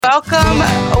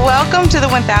Welcome to the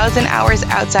 1000 Hours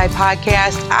Outside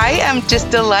podcast. I am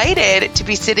just delighted to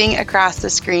be sitting across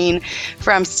the screen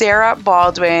from Sarah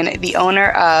Baldwin, the owner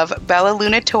of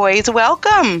Bellaluna Toys.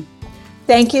 Welcome.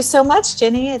 Thank you so much,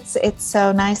 Ginny. It's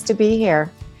so nice to be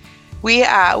here. We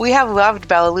have loved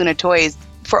Bellaluna Toys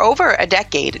for over a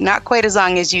decade, not quite as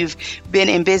long as you've been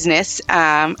in business.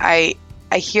 I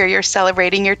hear you're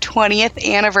celebrating your 20th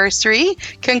anniversary.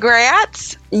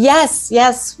 Congrats.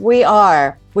 Yes, we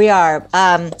are.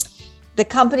 The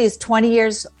company is 20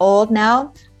 years old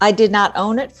now. I did not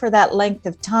own it for that length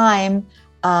of time.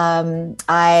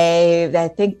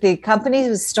 I think the company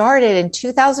was started in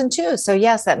 2002. So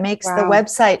yes, that makes the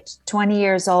website 20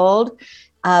 years old.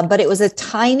 But it was a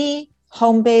tiny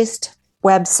home-based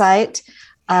website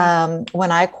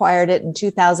when I acquired it in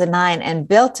 2009 and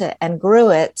built it and grew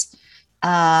it.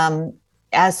 So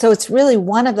it's really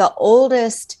one of the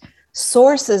oldest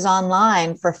sources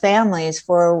online for families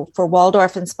for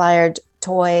Waldorf-inspired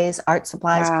toys, art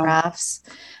supplies, crafts.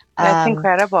 That's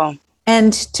incredible.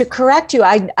 And to correct you,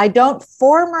 I don't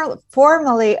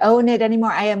formally own it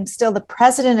anymore. I am still the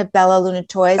president of Bellaluna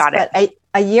Toys. But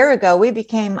a year ago, we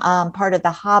became part of the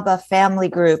Haba family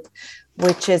group,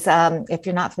 which is, if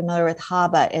you're not familiar with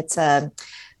Haba, it's an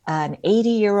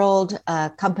 80-year-old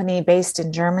company based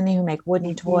in Germany who make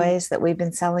wooden toys that we've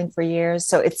been selling for years.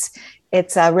 So it's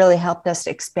really helped us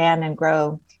expand and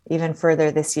grow even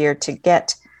further this year to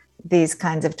get these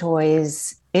kinds of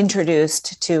toys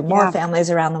introduced to more families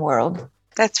around the world.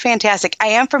 That's fantastic. I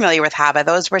am familiar with Haba.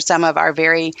 Those were some of our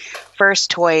very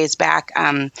first toys back.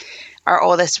 Our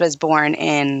oldest was born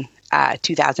in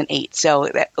 2008. So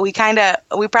we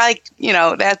probably,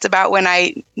 that's about when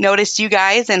I noticed you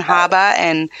guys in Haba,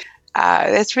 and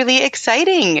that's really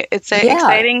exciting. It's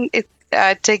exciting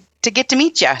to get to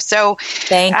meet you. So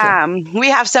thank you. We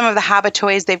have some of the Haba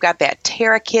toys. They've got that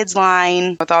Terra Kids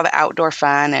line with all the outdoor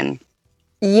fun and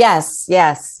yes.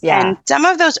 And some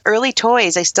of those early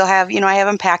toys I still have, I have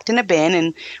them packed in a bin,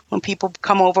 and when people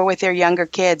come over with their younger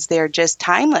kids, they're just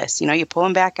timeless. You pull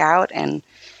them back out and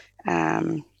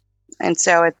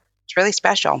so it's really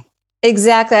special.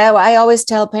 Exactly. I always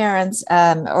tell parents,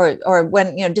 or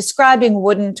when describing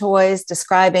wooden toys,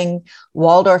 describing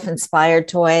Waldorf-inspired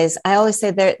toys, I always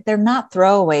say they're not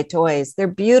throwaway toys. They're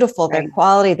beautiful. Right. They're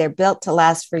quality. They're built to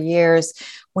last for years.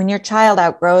 When your child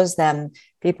outgrows them,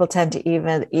 people tend to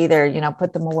either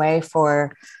put them away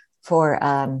for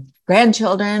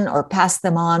grandchildren or pass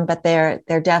them on. But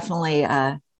they're definitely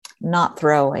not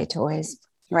throwaway toys.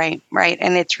 Right.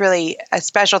 And it's really a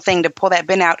special thing to pull that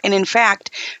bin out. And in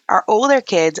fact, our older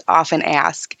kids often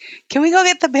ask, can we go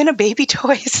get the bin of baby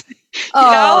toys?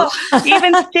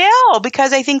 Even still,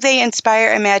 because I think they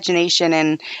inspire imagination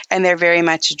and they're very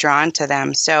much drawn to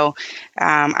them. So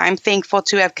I'm thankful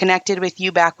to have connected with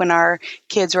you back when our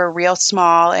kids were real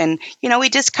small. And, we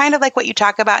just kind of like what you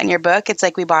talk about in your book. It's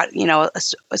like we bought,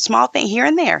 a small thing here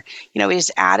and there. We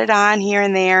just added on here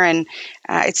and there. And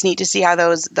it's neat to see how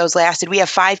those lasted. We have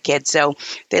 5 kids, so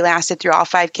they lasted through all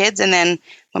 5 kids. And then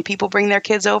when people bring their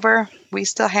kids over, we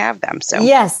still have them. So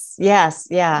yes, yeah.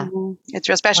 It's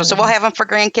real special. So we'll have them for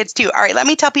grandkids too. All right, let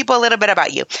me tell people a little bit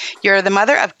about you. You're the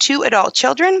mother of 2 adult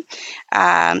children.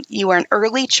 You were an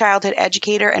early childhood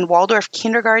educator and Waldorf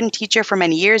kindergarten teacher for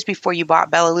many years before you bought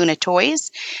Bellaluna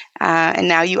Toys. And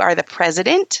now you are the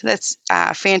president. That's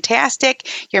fantastic.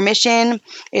 Your mission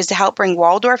is to help bring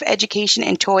Waldorf education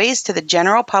and toys to the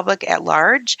general public at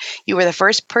large. You were the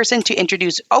first person to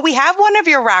introduce, we have one of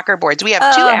your rocker boards. We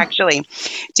have 2 actually,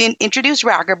 to introduce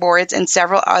rocker boards and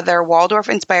several other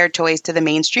Waldorf-inspired toys to the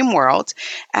mainstream world.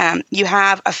 You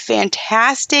have a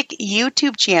fantastic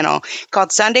YouTube channel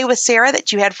called Sunday with Sarah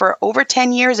that you had for over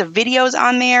 10 years of videos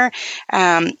on there,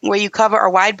 where you cover a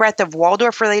wide breadth of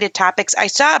Waldorf-related topics. I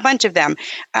saw a bunch of them.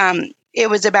 It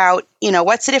was about,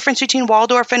 what's the difference between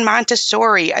Waldorf and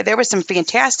Montessori? There were some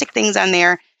fantastic things on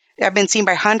there that have been seen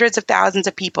by hundreds of thousands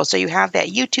of people. So you have that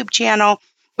YouTube channel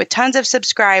with tons of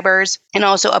subscribers, and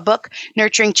also a book,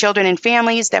 Nurturing Children and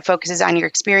Families, that focuses on your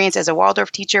experience as a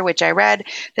Waldorf teacher, which I read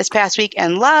this past week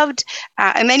and loved.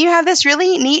 And then you have this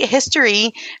really neat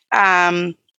history.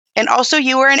 And also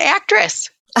you were an actress.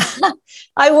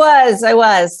 I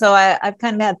was. So I've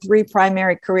kind of had 3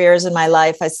 primary careers in my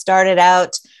life. I started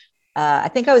out, I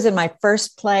think I was in my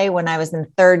first play when I was in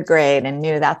 3rd grade and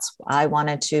knew I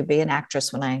wanted to be an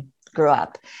actress when I grew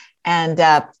up. And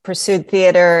pursued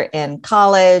theater in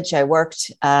college. I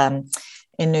worked in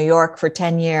New York for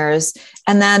 10 years.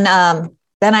 And then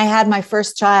I had my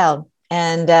first child,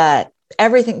 and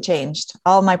everything changed.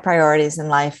 All my priorities in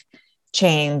life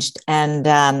changed. And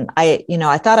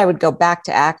I thought I would go back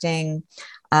to acting.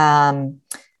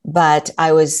 but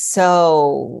I was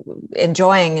so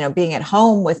enjoying, being at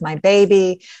home with my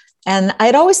baby. And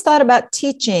I'd always thought about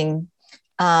teaching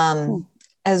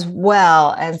as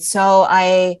well. And so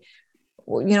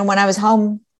when I was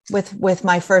home with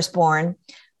my firstborn,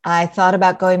 I thought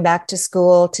about going back to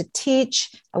school to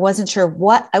teach. I wasn't sure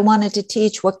what I wanted to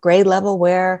teach, what grade level,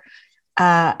 where.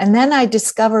 And then I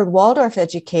discovered Waldorf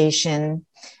education,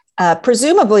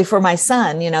 presumably for my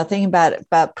son, thinking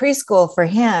about preschool for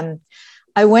him.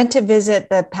 I went to visit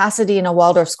the Pasadena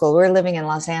Waldorf School. We were living in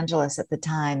Los Angeles at the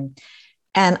time.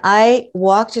 And I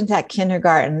walked into that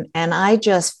kindergarten and I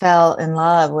just fell in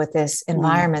love with this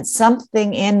environment.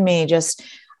 Something in me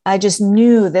I just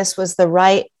knew this was the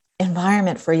right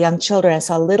environment for young children. I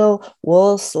saw little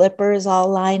wool slippers all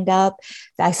lined up.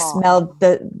 I smelled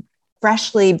the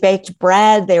freshly baked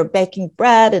bread. They were baking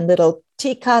bread in little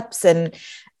teacups, and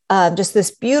just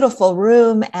this beautiful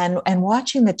room, and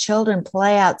watching the children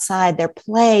play outside. Their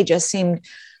play just seemed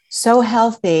so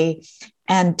healthy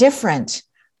and different.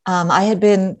 I had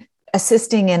been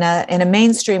assisting in a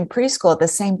mainstream preschool at the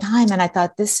same time, and I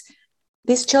thought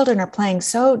these children are playing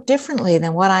so differently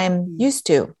than what I'm used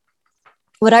to.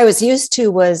 What I was used to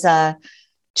was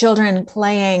children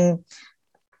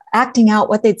acting out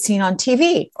what they'd seen on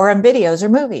TV or on videos or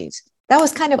movies. That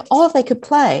was kind of all they could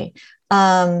play.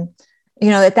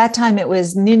 At that time it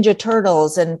was Ninja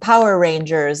Turtles and Power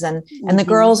Rangers, and the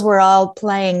girls were all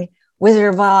playing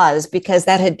Wizard of Oz because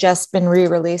that had just been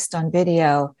re-released on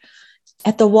video.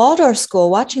 At the Waldorf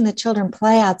school, watching the children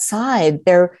play outside,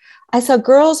 I saw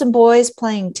girls and boys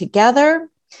playing together,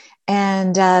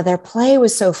 and their play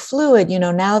was so fluid.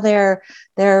 Now they're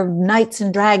knights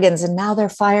and dragons, and now they're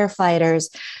firefighters.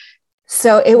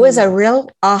 So it was a real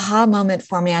aha moment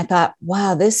for me. I thought,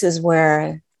 wow, this is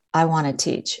where I want to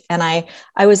teach. And I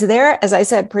was there, as I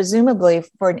said, presumably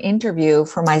for an interview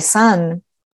for my son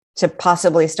to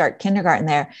possibly start kindergarten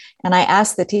there. And I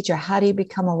asked the teacher, how do you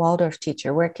become a Waldorf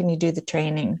teacher? Where can you do the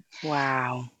training?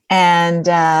 Wow. And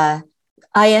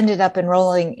I ended up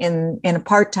enrolling in a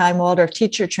part-time Waldorf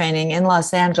teacher training in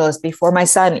Los Angeles before my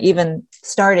son even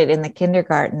started in the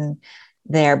kindergarten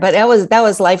there. But that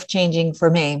was life-changing for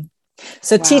me.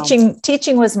 So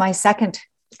teaching was my second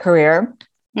career.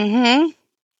 Mm-hmm.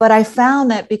 But I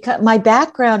found that because my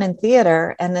background in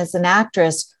theater and as an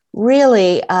actress,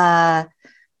 really,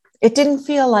 it didn't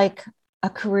feel like a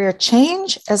career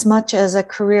change as much as a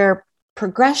career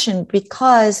progression,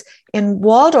 because in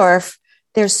Waldorf,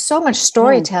 there's so much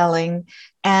storytelling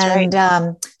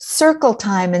and circle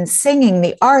time and singing.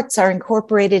 The arts are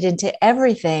incorporated into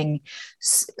everything.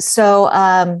 So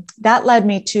that led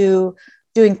me to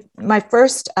doing my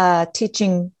first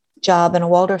teaching job in a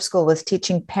Waldorf school was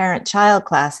teaching parent-child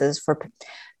classes for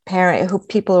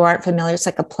people who aren't familiar. It's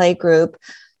like a play group.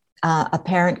 A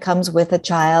parent comes with a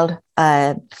child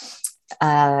and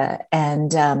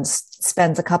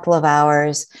spends a couple of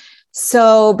hours.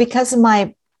 So because of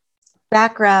my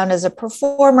background as a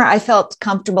performer, I felt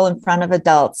comfortable in front of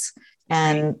adults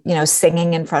and,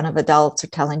 singing in front of adults or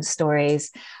telling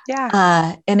stories.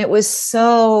 Yeah. And it was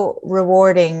so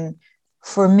rewarding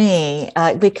for me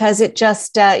because it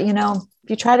just, if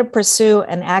you try to pursue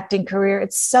an acting career,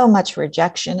 it's so much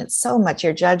rejection. It's so much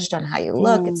you're judged on how you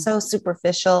look. It's so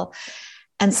superficial.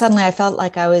 And suddenly I felt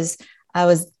like I was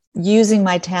using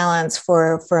my talents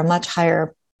for a much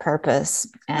higher purpose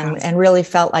and really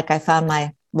felt like I found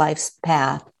my life's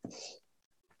path.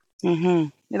 Mm-hmm.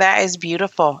 That is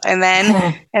beautiful. And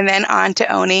then on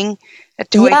to owning a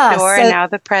toy store and now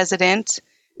the president.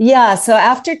 Yeah. So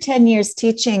after 10 years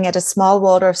teaching at a small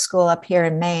Waldorf school up here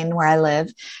in Maine, where I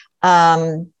live,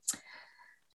 I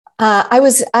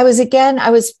was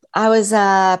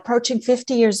approaching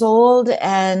 50 years old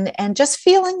and just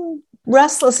feeling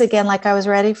restless again, like I was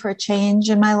ready for a change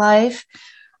in my life.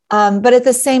 But at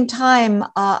the same time,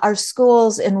 our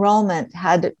school's enrollment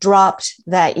had dropped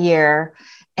that year,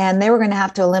 and they were going to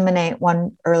have to eliminate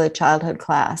one early childhood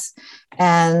class.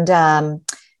 And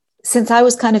since I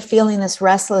was kind of feeling this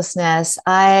restlessness,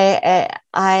 I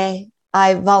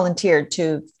volunteered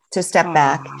to step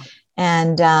back,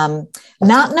 and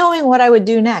not knowing what I would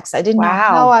do next. I didn't know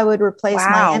how I would replace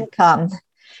my income,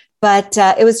 but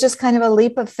it was just kind of a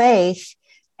leap of faith.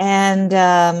 And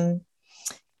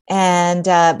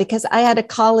because I had a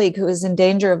colleague who was in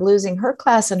danger of losing her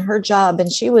class and her job,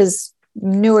 and she was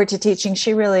newer to teaching.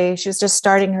 She was just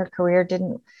starting her career.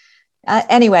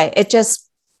 Anyway, it just,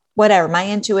 whatever, my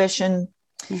intuition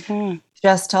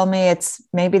just told me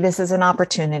maybe this is an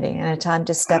opportunity and a time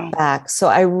to step back. So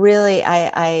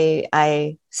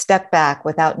I stepped back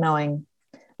without knowing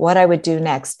what I would do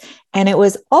next. And it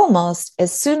was almost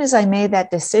as soon as I made that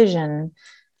decision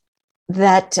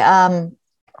that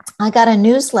I got a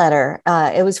newsletter.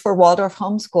 It was for Waldorf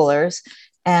homeschoolers,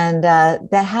 and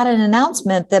that had an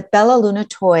announcement that Bellaluna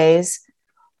Toys,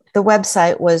 the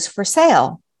website, was for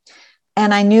sale.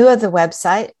 And I knew of the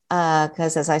website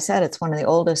because, as I said, it's one of the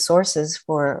oldest sources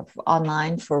for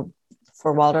online for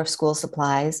Waldorf school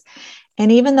supplies. And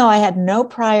even though I had no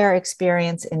prior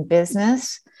experience in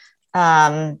business,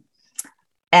 and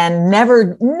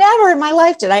never in my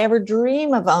life did I ever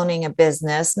dream of owning a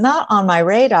business, not on my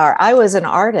radar. I was an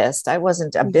artist. I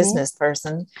wasn't a business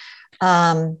person.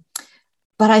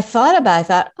 But I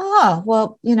thought, oh,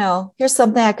 well, here's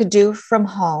something I could do from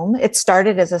home. It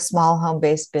started as a small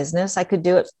home-based business. I could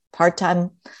do it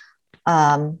part-time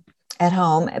at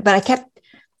home, but I kept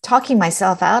talking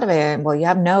myself out of it. And, well, you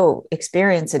have no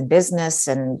experience in business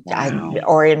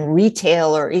or in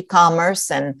retail or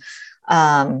e-commerce. And,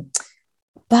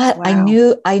 but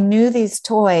wow. I knew these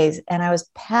toys, and I was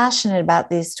passionate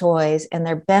about these toys and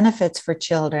their benefits for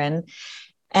children.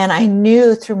 And I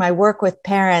knew through my work with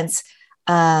parents,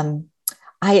 I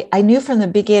knew from the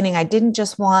beginning, I didn't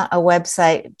just want a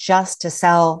website just to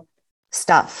sell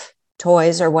stuff,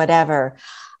 toys or whatever.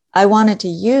 I wanted to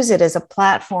use it as a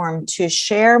platform to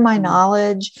share my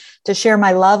knowledge, to share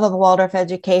my love of Waldorf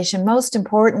education, most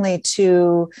importantly,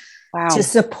 to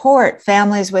support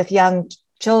families with young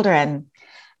children.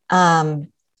 Wow.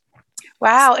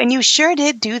 And you sure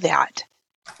did do that.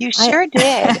 You sure did.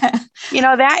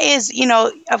 That is,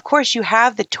 of course you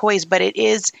have the toys, but it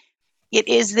is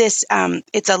this,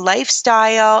 it's a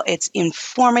lifestyle, it's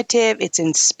informative, it's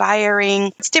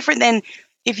inspiring. It's different than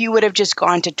if you would have just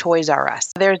gone to Toys R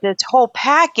Us. There's this whole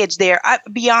package there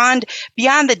beyond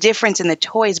the difference in the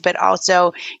toys, but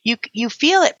also you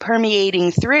feel it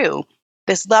permeating through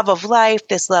this love of life,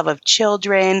 this love of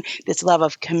children, this love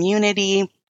of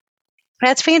community.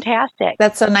 That's fantastic.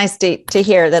 That's so nice to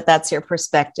hear that that's your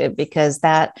perspective, because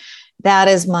that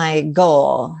is my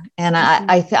goal. And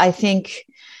I think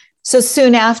so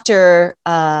soon after,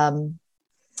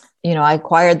 I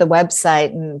acquired the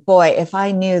website, and boy, if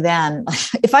I knew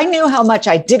how much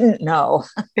I didn't know,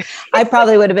 I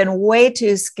probably would have been way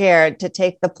too scared to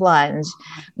take the plunge.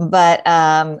 But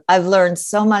I've learned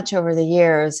so much over the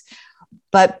years.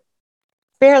 But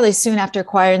fairly soon after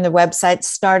acquiring the website,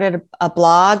 started a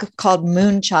blog called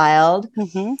Moonchild.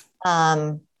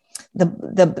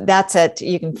 That's it.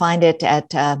 You can find it at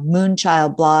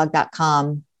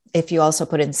moonchildblog.com. If you also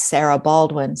put in Sarah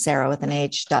Baldwin, Sarah with an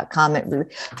H.com.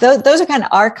 Those are kind of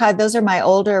archived. Those are my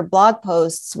older blog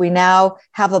posts. We now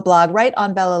have a blog right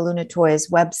on Bellaluna Toys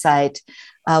website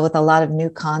with a lot of new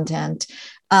content.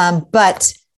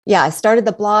 But yeah, I started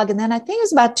the blog. And then I think it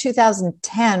was about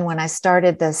 2010 when I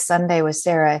started the Sunday with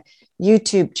Sarah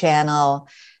YouTube channel.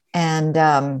 And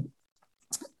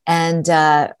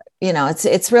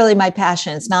it's really my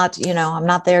passion. It's not, I'm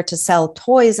not there to sell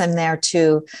toys. I'm there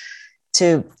to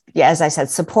as I said,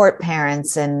 support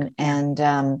parents and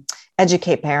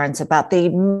educate parents about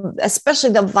especially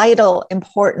the vital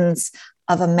importance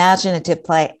of imaginative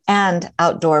play and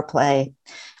outdoor play.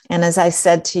 And as I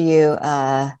said to you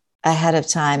ahead of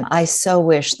time, I so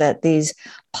wish that these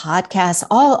podcasts,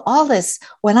 all this,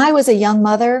 when I was a young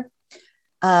mother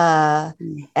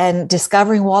and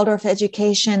discovering Waldorf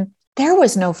education, there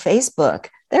was no Facebook.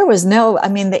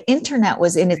 The internet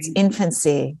was in its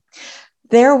infancy.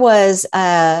 There was,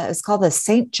 it's called the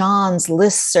St. John's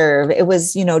Listserv. It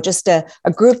was, just a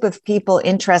group of people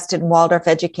interested in Waldorf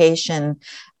education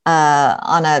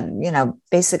on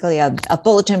basically a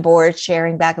bulletin board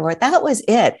sharing back and forth. That was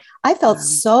it. I felt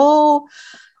so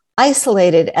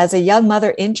isolated as a young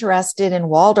mother interested in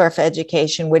Waldorf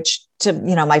education, which to,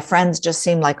 my friends just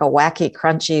seemed like a wacky,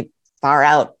 crunchy, far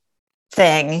out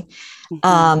thing.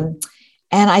 And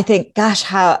I think, gosh,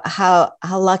 how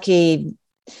lucky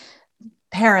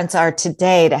parents are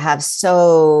today to have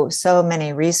so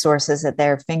many resources at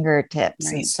their fingertips,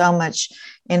 and so much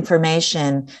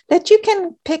information that you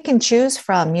can pick and choose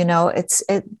from. A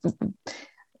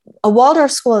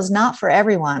Waldorf school is not for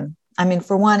everyone. I mean,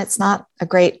 for one, it's not a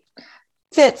great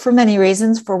fit for many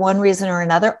reasons, for one reason or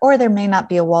another, or there may not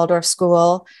be a Waldorf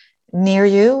school near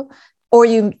you, or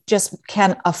you just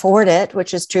can't afford it,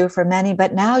 which is true for many.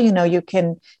 But now, you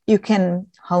can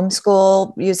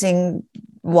homeschool using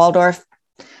Waldorf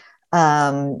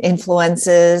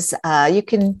influences.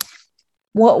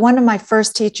 One of my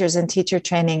first teachers in teacher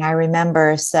training, I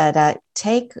remember, said,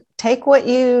 take what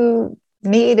you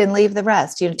need and leave the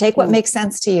rest. Take what makes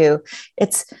sense to you.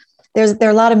 There are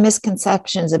a lot of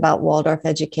misconceptions about Waldorf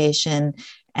education.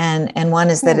 And one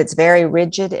is that it's very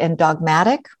rigid and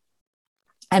dogmatic.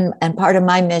 And part of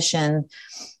my mission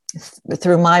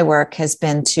through my work has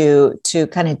been to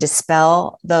kind of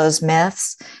dispel those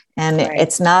myths And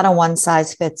it's not a one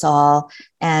size fits all.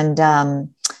 And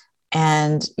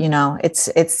you know,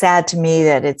 it's sad to me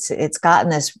that it's gotten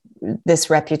this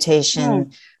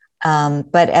reputation.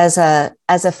 But as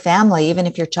a family, even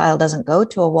if your child doesn't go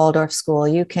to a Waldorf school,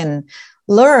 you can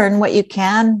learn what you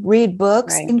can, read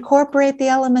books, incorporate the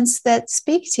elements that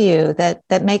speak to you,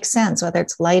 that make sense, whether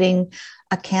it's lighting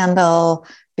a candle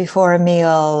before a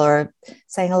meal or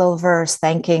saying a little verse,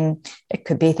 it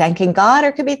could be thanking God, or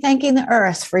it could be thanking the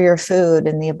earth for your food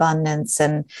and the abundance,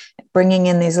 and bringing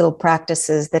in these little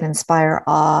practices that inspire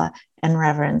awe and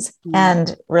reverence.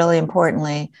 And really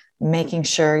importantly, making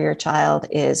sure your child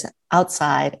is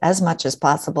outside as much as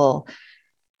possible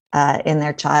in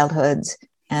their childhoods.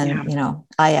 And, you know,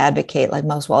 I advocate, like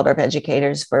most Waldorf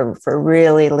educators, for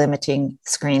really limiting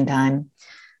screen time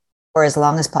for as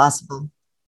long as possible.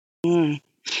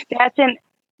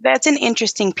 That's an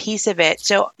interesting piece of it.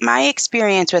 So my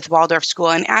experience with Waldorf school,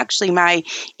 and actually my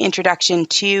introduction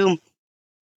to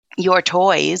your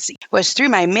toys, was through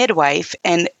my midwife.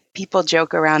 And people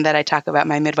joke around that I talk about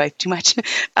my midwife too much,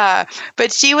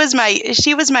 but she was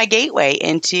my gateway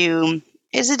into.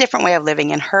 It's a different way of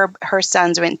living. And her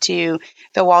sons went to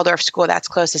the Waldorf school that's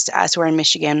closest to us. We're in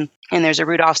Michigan, and there's a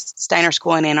Rudolf Steiner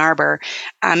school in Ann Arbor,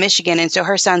 Michigan. And so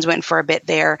her sons went for a bit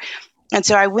there. And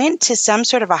so I went to some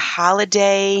sort of a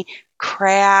holiday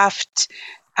craft.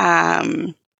 I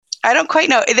don't quite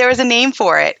know. There was a name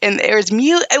for it, and it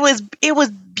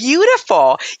was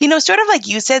beautiful. You know, sort of like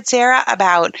you said, Sarah,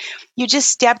 about you just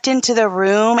stepped into the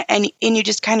room and you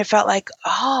just kind of felt like,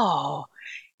 oh,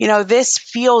 you know, this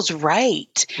feels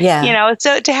right. Yeah. You know,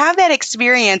 so to have that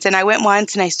experience, and I went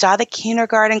once and I saw the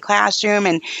kindergarten classroom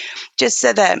and just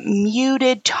the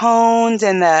muted tones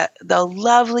and the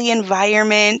lovely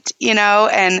environment, you know,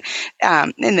 and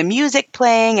the music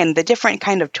playing and the different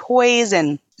kind of toys.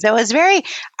 And so it was very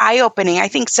eye-opening. I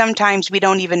think sometimes we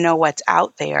don't even know what's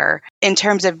out there in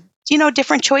terms of, you know,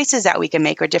 different choices that we can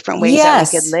make or different ways that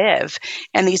we could live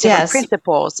and these different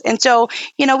principles. And so,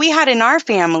 you know, we had in our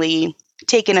family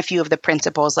taken a few of the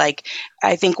principles, like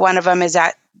I think one of them is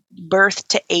at birth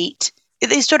to 8,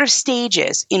 these sort of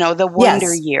stages, you know, the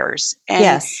wonder years,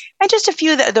 and just a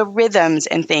few of the rhythms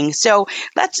and things. So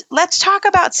let's talk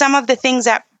about some of the things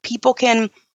that people can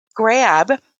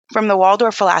grab from the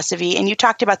Waldorf philosophy. And you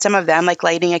talked about some of them, like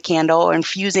lighting a candle or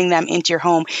infusing them into your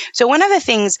home. So one of the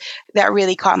things that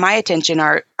really caught my attention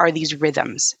are these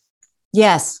rhythms.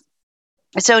 Yes.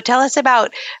 So tell us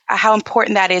about how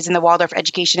important that is in the Waldorf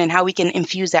education and how we can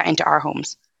infuse that into our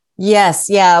homes. Yes.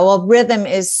 Yeah. Well, rhythm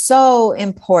is so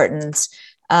important,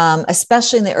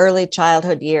 especially in the early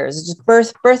childhood years. Just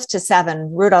birth to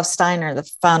 7. Rudolf Steiner, the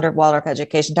founder of Waldorf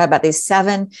education, talked about these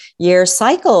 7-year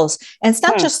cycles. And it's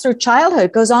not just through childhood;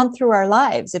 it goes on through our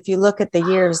lives. If you look at the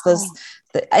years,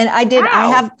 and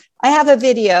I have a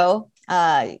video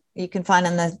you can find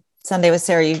on the Sunday with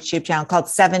Sarah YouTube channel called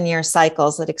 7-Year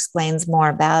Cycles that explains more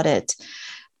about it.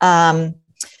 But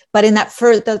in that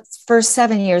the first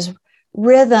 7 years,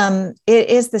 rhythm, it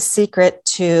is the secret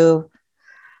to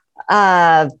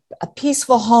a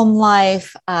peaceful home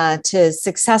life, to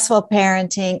successful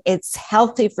parenting. It's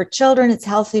healthy for children. It's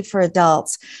healthy for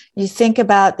adults. You think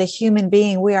about the human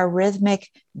being, we are rhythmic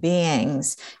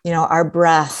beings. You know, our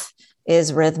breath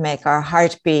is rhythmic, our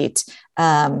heartbeat.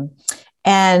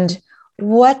 And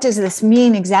what does this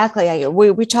mean exactly?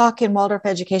 We talk in Waldorf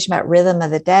education about rhythm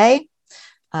of the day,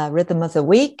 rhythm of the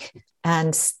week,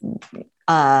 and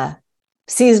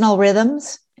seasonal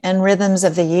rhythms and rhythms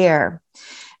of the year.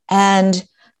 And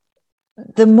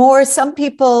the more some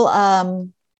people,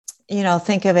 you know,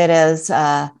 think of it as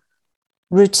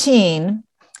routine,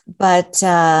 but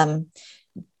the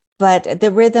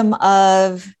rhythm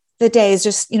of the day is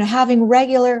just, you know, having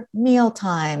regular meal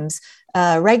times,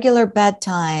 regular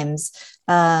bedtimes.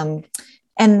 And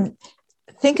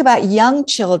think about young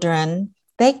children.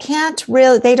 They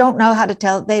don't know how to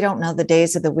tell, they don't know the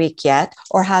days of the week yet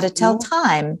or how to tell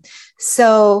time.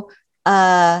 So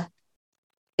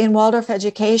in Waldorf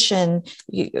education,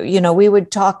 you know, we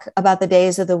would talk about the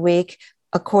days of the week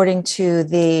according to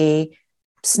the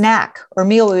snack or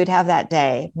meal we would have that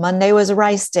day. Monday was a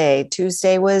rice day.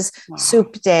 Tuesday was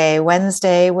soup day.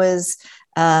 Wednesday was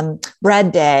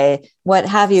bread day, what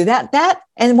have you, that.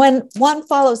 And when one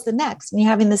follows the next and you're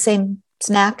having the same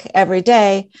snack every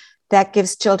day, that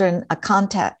gives children a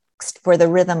context for the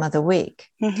rhythm of the week.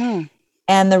 Mm-hmm.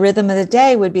 And the rhythm of the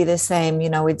day would be the same. You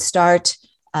know, we'd start,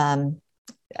 could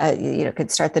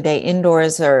start the day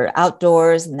indoors or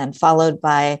outdoors, and then followed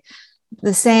by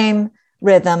the same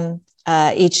rhythm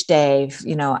each day.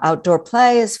 You know, outdoor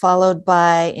play is followed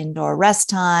by indoor rest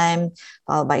time,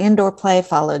 followed by indoor play,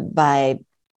 followed by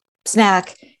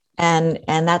snack, And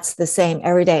that's the same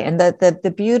every day. And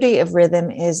the beauty of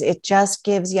rhythm is it just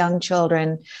gives young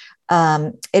children,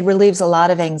 it relieves a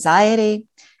lot of anxiety.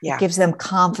 Yeah. It gives them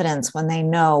confidence when they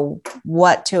know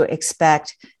what to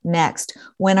expect next.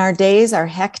 When our days are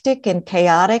hectic and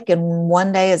chaotic and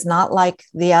one day is not like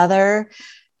the other,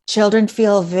 children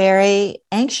feel very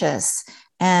anxious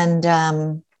and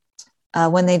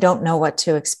when they don't know what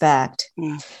to expect.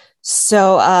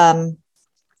 So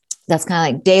that's kind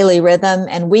of like daily rhythm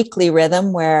and weekly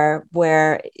rhythm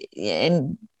where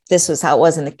in this was how it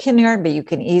was in the kindergarten, but you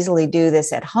can easily do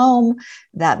this at home.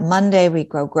 That Monday we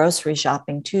go grocery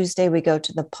shopping. Tuesday we go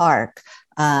to the park,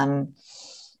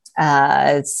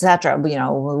 etc.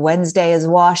 Wednesday is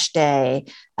wash day,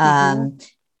 and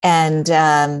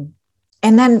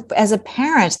then as a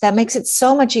parent, that makes it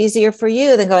so much easier for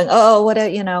you than going, oh,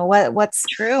 what's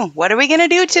true? What are we going to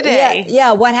do today?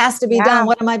 Yeah. What has to be done?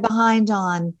 What am I behind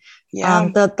on? Yeah.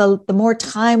 The more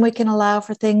time we can allow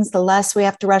for things, the less we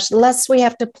have to rush, the less we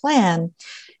have to plan.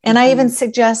 And I even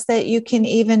suggest that you can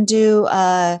even do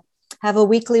have a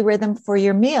weekly rhythm for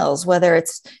your meals, whether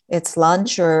it's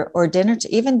lunch or dinner,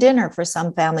 even dinner for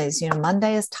some families.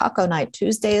 Monday is taco night,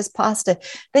 Tuesday is pasta.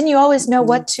 Then you always know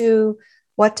what to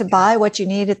buy, what you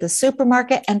need at the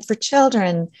supermarket. And for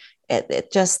children,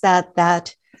 it just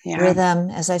that rhythm,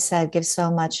 as I said, gives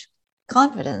so much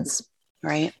confidence.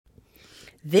 Right.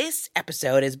 This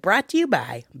episode is brought to you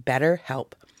by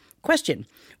BetterHelp. Question: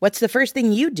 what's the first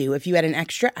thing you do if you had an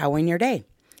extra hour in your day?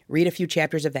 Read a few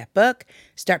chapters of that book,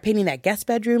 start painting that guest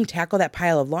bedroom, tackle that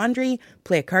pile of laundry,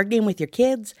 play a card game with your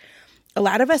kids. A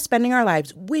lot of us spending our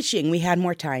lives wishing we had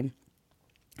more time.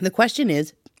 The question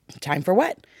is, time for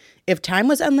what? If time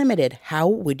was unlimited, how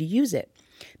would you use it?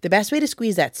 The best way to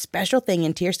squeeze that special thing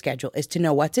into your schedule is to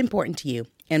know what's important to you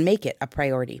and make it a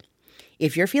priority.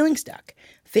 If you're feeling stuck,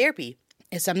 therapy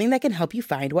is something that can help you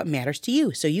find what matters to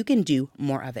you so you can do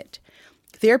more of it.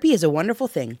 Therapy is a wonderful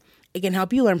thing. It can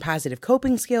help you learn positive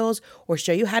coping skills or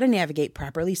show you how to navigate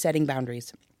properly setting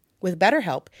boundaries. With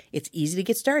BetterHelp, it's easy to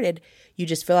get started. You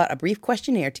just fill out a brief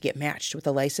questionnaire to get matched with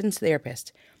a licensed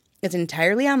therapist. It's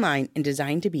entirely online and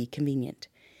designed to be convenient.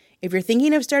 If you're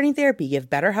thinking of starting therapy, give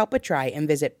BetterHelp a try and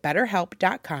visit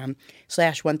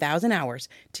betterhelp.com/1000hours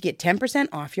to get 10%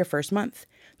 off your first month.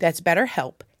 That's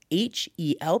BetterHelp,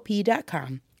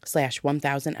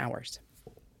 HELP.com/1000hours.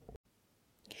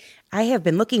 I have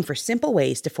been looking for simple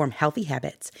ways to form healthy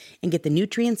habits and get the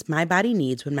nutrients my body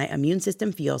needs when my immune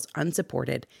system feels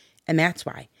unsupported. And that's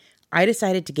why I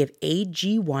decided to give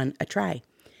AG1 a try.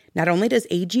 Not only does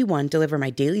AG1 deliver my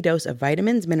daily dose of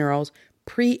vitamins, minerals,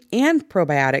 pre- and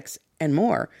probiotics, and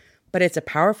more, but it's a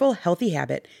powerful, healthy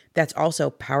habit that's also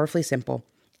powerfully simple.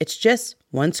 It's just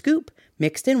one scoop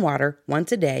mixed in water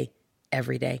once a day,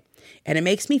 every day. And it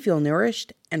makes me feel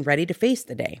nourished and ready to face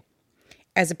the day.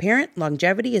 As a parent,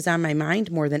 longevity is on my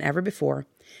mind more than ever before.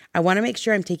 I want to make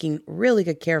sure I'm taking really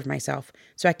good care of myself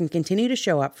so I can continue to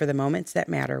show up for the moments that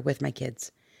matter with my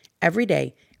kids. Every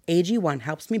day, AG1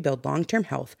 helps me build long-term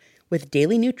health with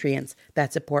daily nutrients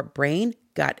that support brain,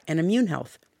 gut, and immune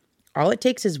health. All it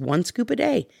takes is one scoop a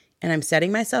day, and I'm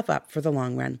setting myself up for the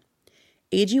long run.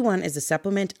 AG1 is a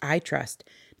supplement I trust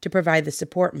to provide the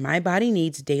support my body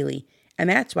needs daily, and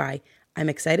that's why I'm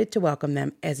excited to welcome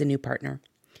them as a new partner.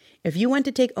 If you want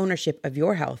to take ownership of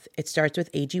your health, it starts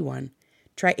with AG1.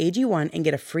 Try AG1 and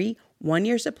get a free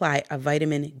 1-year supply of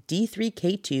vitamin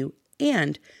D3K2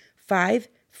 and 5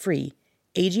 free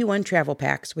AG1 travel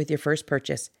packs with your first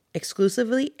purchase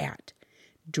exclusively at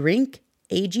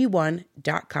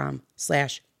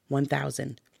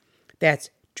drinkag1.com/1000. That's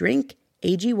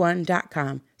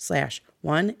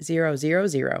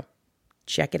drinkag1.com/1000.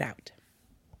 Check it out.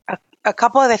 A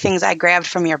couple of the things I grabbed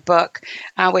from your book,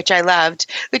 which I loved,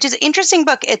 which is an interesting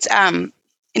book. It's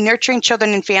Nurturing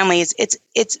Children and Families.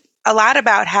 It's a lot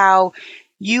about how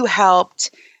you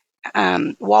helped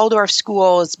Waldorf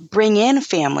schools bring in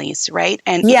families, right?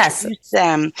 And introduce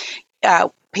them,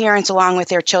 parents along with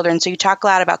their children. So you talk a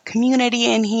lot about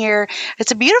community in here.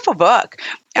 It's a beautiful book.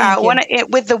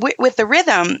 With the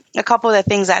rhythm, a couple of the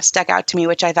things that stuck out to me,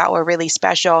 which I thought were really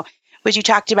special, was you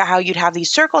talked about how you'd have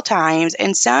these circle times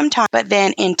and sometimes, but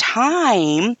then in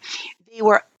time, they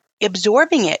were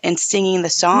absorbing it and singing the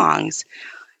songs.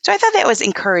 So I thought that was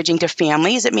encouraging to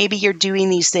families that maybe you're doing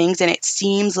these things and it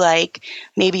seems like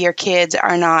maybe your kids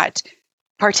are not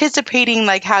participating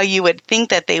like how you would think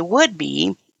that they would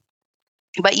be,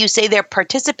 but you say they're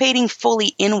participating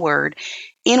fully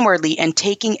inwardly and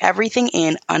taking everything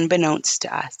in unbeknownst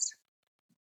to us.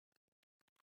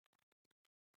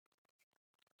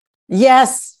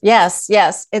 Yes.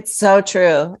 It's so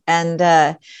true. And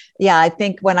I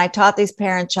think when I taught these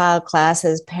parent-child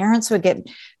classes, parents would get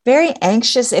very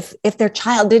anxious if their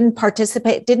child didn't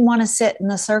participate, didn't want to sit in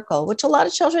the circle, which a lot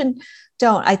of children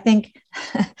don't. I think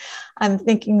I'm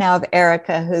thinking now of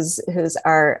Erica, who's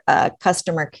our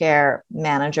customer care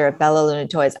manager at Bellaluna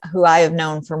Toys, who I have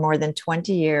known for more than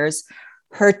 20 years.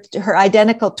 Her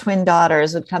identical twin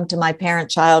daughters would come to my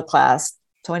parent-child class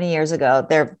 20 years ago.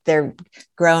 They're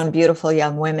grown, beautiful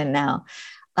young women now.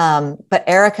 But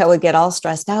Erica would get all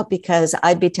stressed out because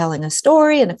I'd be telling a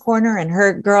story in a corner and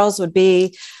her girls would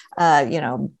be,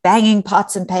 banging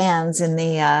pots and pans in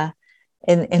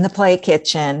the play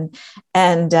kitchen.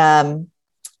 And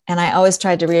I always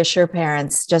tried to reassure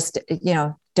parents, just,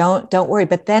 don't worry.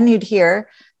 But then you'd hear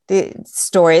the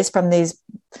stories from these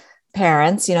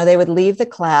parents, they would leave the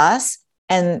class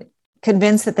and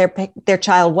convinced that their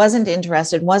child wasn't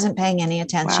interested, wasn't paying any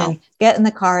attention, get in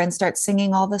the car and start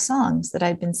singing all the songs that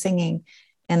I'd been singing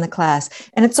in the class.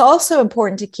 And it's also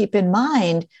important to keep in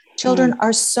mind, children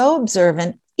are so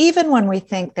observant, even when we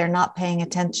think they're not paying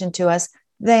attention to us,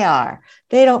 they are.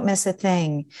 They don't miss a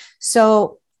thing.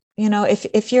 So,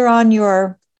 if you're on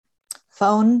your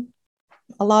phone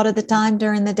a lot of the time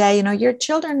during the day, your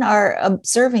children are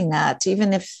observing that,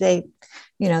 even if they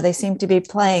seem to be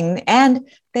playing, and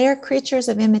they are creatures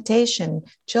of imitation.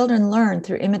 Children learn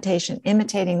through imitation,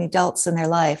 imitating the adults in their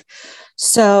life.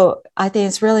 So I think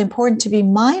it's really important to be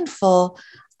mindful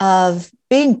of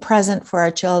being present for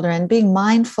our children, being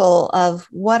mindful of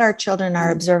what our children are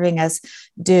observing us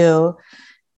do.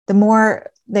 The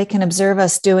more they can observe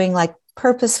us doing like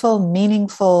purposeful,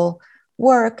 meaningful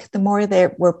work, the more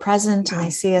we're present and they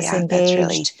see us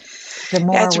engaged, the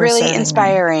more that's really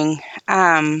inspiring.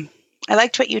 I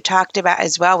liked what you talked about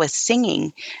as well with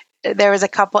singing. There was a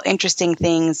couple interesting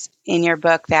things in your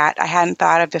book that I hadn't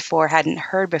thought of before, hadn't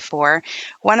heard before.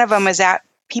 One of them was that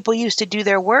people used to do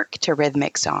their work to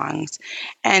rhythmic songs.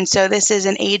 And so this is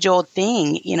an age-old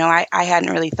thing. I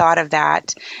hadn't really thought of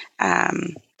that.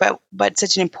 But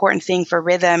such an important thing for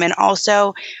rhythm. And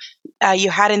also you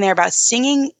had in there about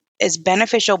singing is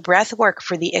beneficial breath work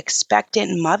for the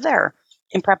expectant mother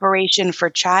in preparation for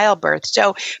childbirth.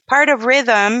 So part of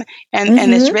rhythm and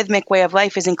this rhythmic way of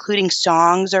life is including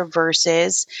songs or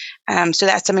verses. So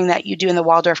that's something that you do in the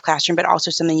Waldorf classroom, but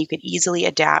also something you could easily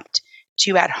adapt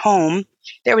to at home.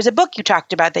 There was a book you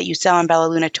talked about that you sell on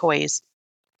Bellaluna Toys.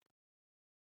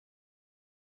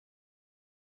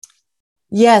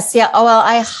 Yes. Yeah. Oh, well,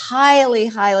 I highly,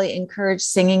 highly encourage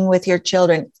singing with your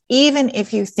children, even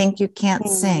if you think you can't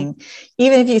sing,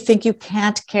 even if you think you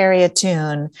can't carry a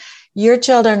tune. Your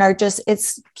children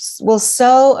will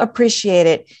so appreciate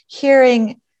it,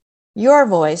 hearing your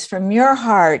voice from your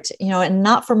heart, and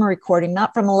not from a recording,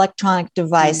 not from an electronic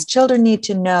device. Children need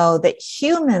to know that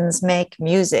humans make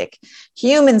music.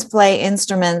 Humans play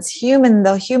instruments.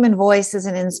 The human voice is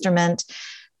an instrument.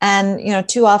 And,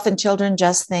 too often children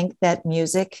just think that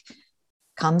music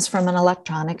comes from an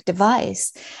electronic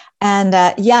device. And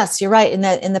yes, you're right. In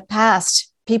the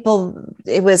past,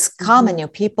 it was common,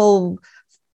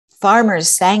 farmers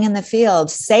sang in the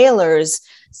field, sailors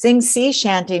sing sea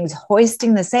shanties,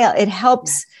 hoisting the sail. It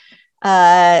helps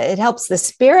the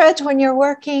spirit when you're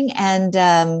working, and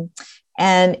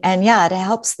it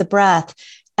helps the breath.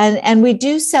 And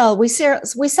we sell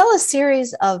a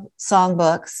series of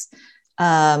songbooks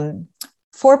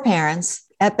for parents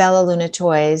at Bellaluna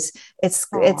Toys. It's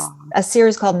a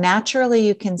series called Naturally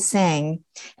You Can Sing.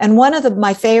 And one of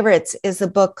my favorites is the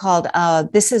book called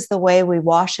This Is the Way We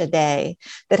Wash a Day,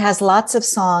 that has lots of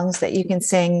songs that you can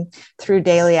sing through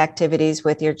daily activities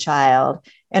with your child.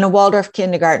 In a Waldorf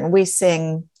kindergarten, we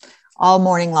sing all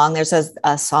morning long. There's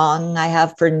a song I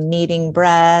have for kneading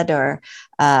bread, or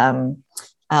when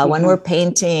we're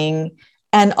painting,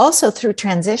 and also through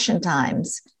transition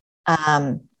times.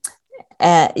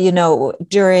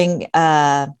 During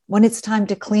when it's time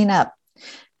to clean up.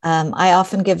 I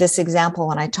often give this example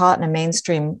when I taught in a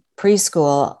mainstream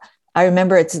preschool. I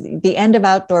remember it's the end of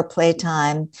outdoor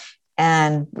playtime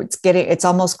and it's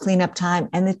almost cleanup time.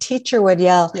 And the teacher would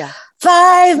yell,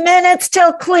 5 minutes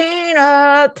till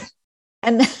cleanup.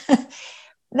 And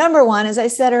number one, as I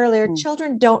said earlier,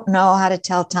 children don't know how to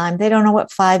tell time. They don't know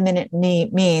what 5 minute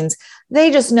means. They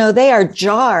just know they are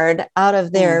jarred out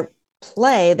of their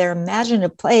play, their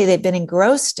imaginative play they've been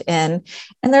engrossed in,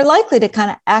 and they're likely to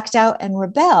kind of act out and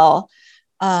rebel,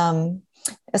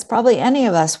 as probably any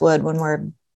of us would when we're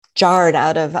jarred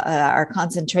out of our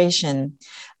concentration.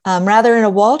 Rather, in a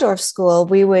Waldorf school,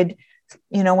 we would,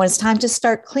 when it's time to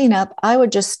start cleanup, I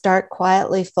would just start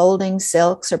quietly folding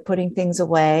silks or putting things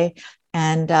away,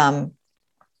 and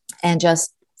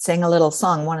just sing a little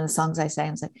song. One of the songs I sang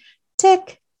was like,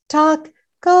 tick tock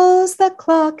goes the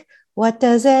clock. What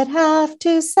does it have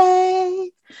to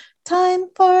say? Time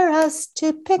for us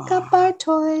to pick up our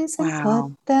toys and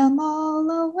put them all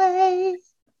away.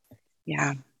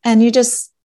 Yeah. And you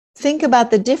just think about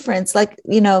the difference. Like,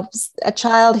 a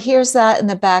child hears that in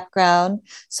the background,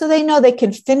 so they know they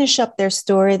can finish up their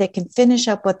story. They can finish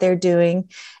up what they're doing.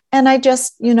 And I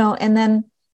just,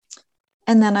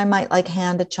 and then I might like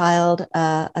hand a child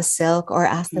a silk or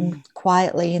ask them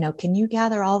quietly, can you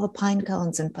gather all the pine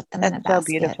cones and put them in a basket? That's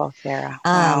so beautiful, Sarah.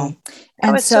 Wow.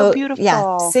 That was so beautiful.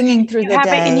 Yeah, singing through the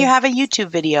day. And you have a YouTube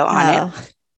video on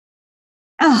it.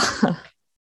 Oh.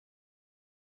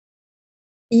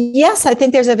 Yes, I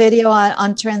think there's a video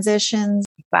on transitions.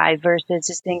 5 verses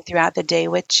to sing throughout the day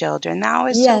with children. That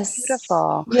was so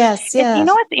beautiful. Yes. You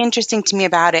know what's interesting to me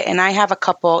about it? And I have a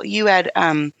couple. You had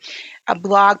a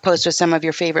blog post with some of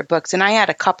your favorite books, and I had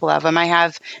a couple of them. I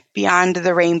have Beyond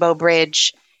the Rainbow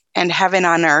Bridge and Heaven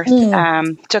on Earth,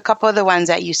 to a couple of the ones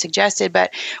that you suggested.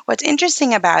 But what's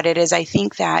interesting about it is I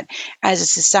think that as a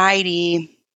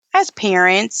society, as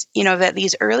parents, that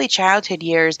these early childhood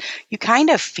years, you kind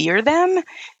of fear them.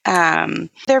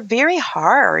 They're very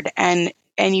hard,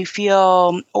 and you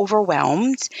feel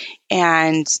overwhelmed,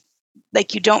 and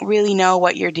like you don't really know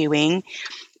what you're doing.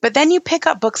 But then you pick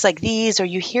up books like these, or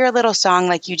you hear a little song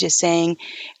like you just sang,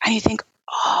 and you think,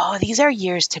 oh, these are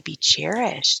years to be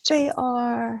cherished. They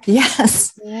are.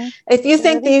 Yes. Mm-hmm. If you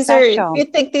think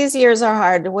these years are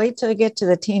hard, wait till you get to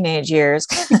the teenage years.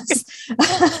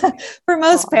 For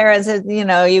most parents,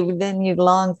 you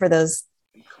long for those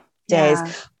days.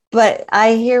 Yeah. But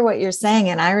I hear what you're saying,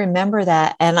 and I remember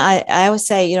that. And I always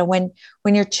say, when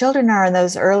your children are in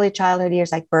those early childhood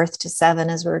years, like birth to 7,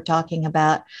 as we were talking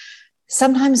about,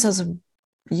 sometimes those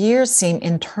years seem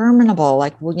interminable.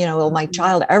 Like, will my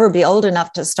child ever be old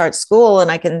enough to start school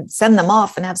and I can send them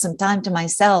off and have some time to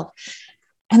myself?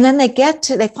 And then they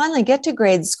finally get to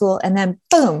grade school, and then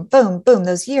boom, boom, boom,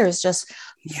 those years just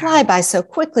fly by so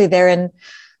quickly. They're in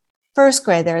first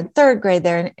grade, they're in third grade,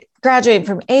 they're in graduating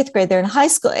from 8th grade, they're in high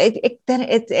school.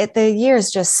 The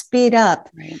years just speed up.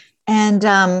 Right. And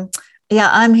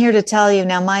I'm here to tell you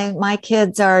now, my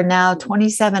kids are now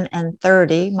 27 and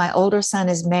 30. My older son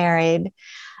is married,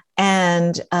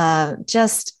 and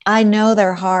I know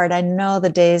they're hard. I know the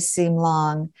days seem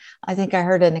long. I think I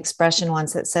heard an expression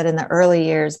once that said in the early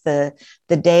years, the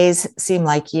days seem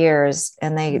like years,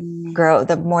 and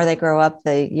the more they grow up,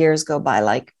 the years go by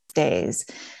like days.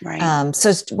 Right.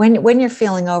 So when you're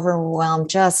feeling overwhelmed,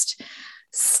 just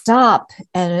stop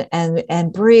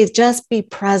and breathe. Just be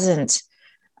present.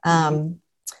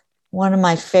 One of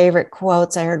my favorite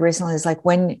quotes I heard recently is like,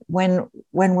 when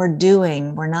we're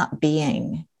doing, we're not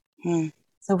being.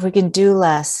 So if we can do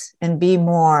less and be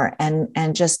more,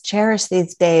 and just cherish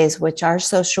these days, which are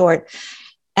so short.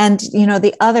 And,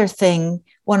 the other thing,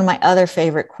 one of my other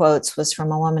favorite quotes was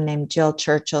from a woman named Jill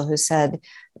Churchill, who said,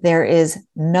 there is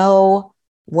no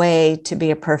way to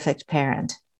be a perfect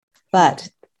parent, but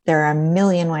there are a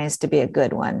million ways to be a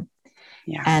good one.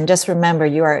 Yeah. And just remember,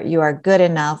 you are good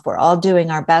enough. We're all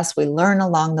doing our best. We learn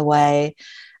along the way.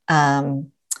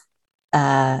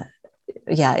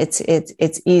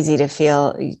 It's easy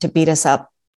to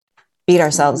beat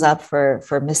ourselves up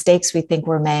for mistakes we think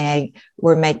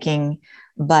we're making,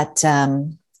 but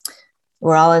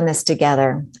we're all in this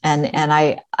together. And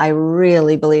I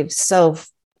really believe so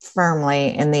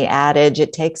firmly in the adage,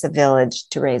 it takes a village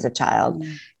to raise a child.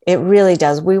 It really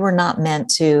does. We were not meant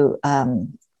to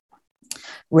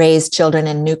raise children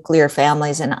in nuclear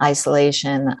families in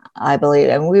isolation, I believe.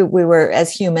 And we were,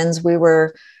 as humans, we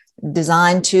were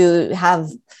designed to have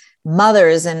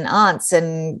mothers and aunts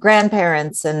and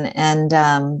grandparents and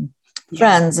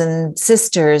friends and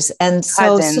sisters. And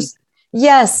cousins.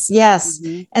 Yes.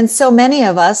 Mm-hmm. And so many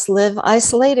of us live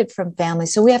isolated from family.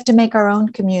 So we have to make our own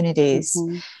communities.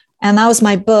 Mm-hmm. And that was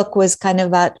my book, was kind of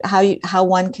about how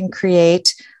one can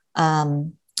create a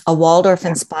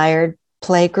Waldorf-inspired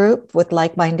play group with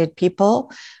like-minded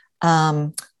people,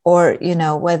 or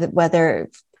whether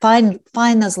find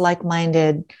those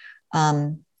like-minded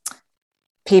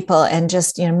people and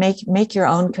just make your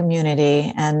own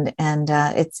community, and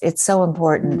it's so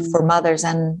important for mothers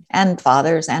and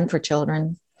fathers and for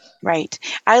children. Right.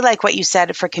 I like what you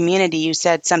said for community. You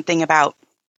said something about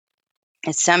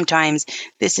sometimes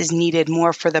this is needed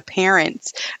more for the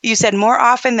parents. You said more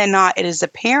often than not, it is the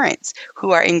parents who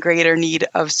are in greater need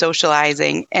of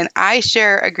socializing. And I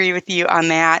sure agree with you on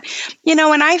that.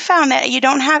 And I found that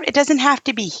it doesn't have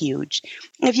to be huge.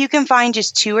 If you can find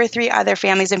just 2 or 3 other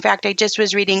families. In fact, I just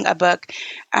was reading a book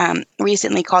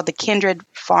recently called The Kindred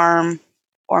Farm,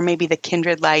 or maybe The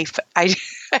Kindred Life. I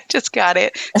just got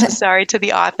it. So sorry to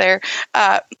the author.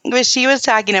 But she was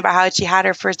talking about how she had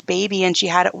her first baby, and she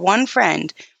had one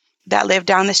friend that lived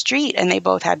down the street, and they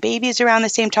both had babies around the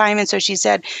same time. And so she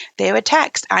said they would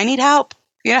text, "I need help.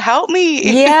 Help me."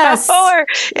 Yes.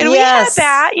 We had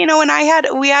that,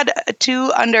 and we had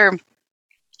two under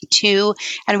 2,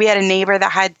 and we had a neighbor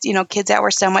that had, kids that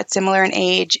were somewhat similar in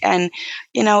age. And,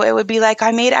 it would be like,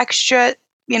 "I made extra,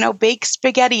 baked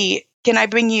spaghetti. Can I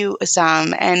bring you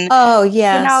some?" And, oh,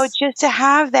 yes. Just to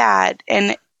have that.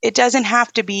 And it doesn't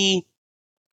have to be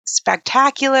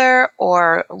spectacular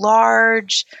or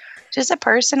large, just a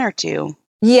person or two.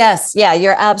 Yes. Yeah,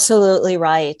 you're absolutely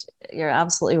right. You're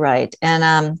absolutely right. And,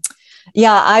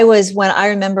 I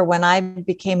remember when I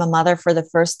became a mother for the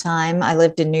first time, I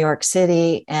lived in New York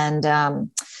City, and I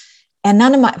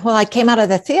came out of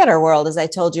the theater world, as I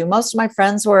told you. Most of my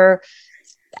friends were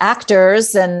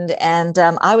actors, and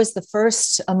I was the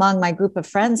first among my group of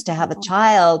friends to have a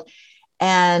child.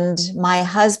 And my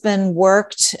husband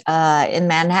worked in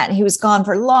Manhattan. He was gone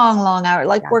for long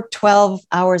hours, worked 12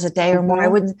 hours a day or more.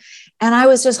 And I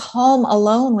was just home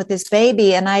alone with this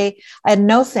baby, and I had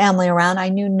no family around. I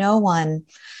knew no one.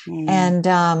 And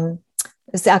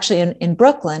it's actually in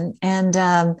Brooklyn. And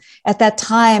at that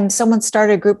time, someone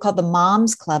started a group called the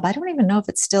Moms Club. I don't even know if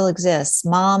it still exists.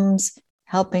 Moms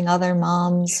helping other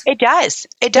moms. It does.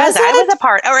 I was a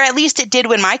part, or at least it did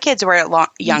when my kids were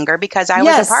younger, because I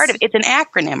was a part of it. It's an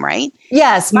acronym, right?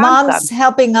 Yes. Moms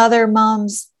helping other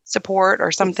moms. Support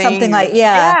or something. Something like,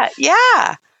 yeah.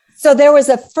 Yeah. So there was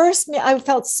I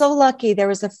felt so lucky. There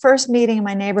was the first meeting in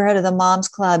my neighborhood of the Moms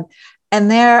Club. And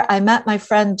there I met my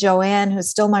friend Joanne, who's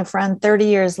still my friend 30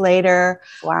 years later.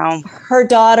 Wow. Her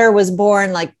daughter was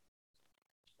born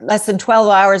less than 12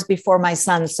 hours before my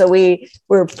son. So we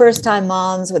were first-time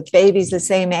moms with babies the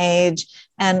same age.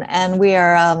 And we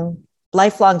are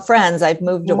lifelong friends. I've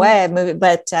moved away,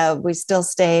 but we still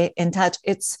stay in touch.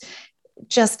 It's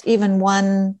just even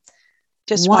one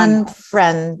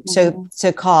friend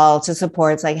to call, to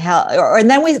support. It's like hell.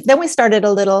 And then we started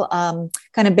a little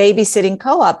kind of babysitting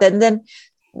co-op. And then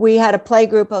we had a play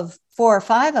group of 4 or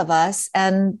 5 of us.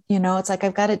 And, it's like,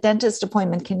 "I've got a dentist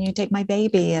appointment. Can you take my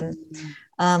baby?" And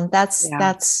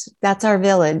that's our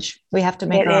village. We have to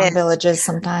make our own villages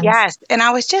sometimes. Yes. And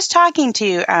I was just talking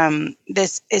to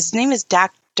his name is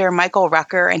Dr. Michael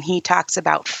Rucker, and he talks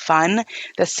about fun,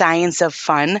 the science of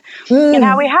fun, and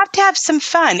how we have to have some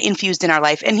fun infused in our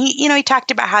life. And he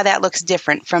talked about how that looks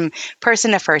different from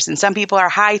person to person. Some people are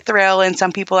high thrill and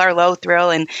some people are low thrill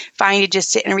and fine to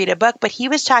just sit and read a book. But he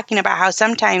was talking about how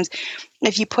sometimes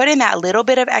if you put in that little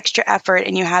bit of extra effort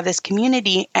and you have this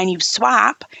community and you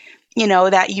swap,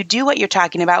 that you do what you're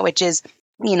talking about, which is,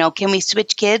 can we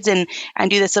switch kids and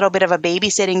do this little bit of a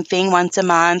babysitting thing once a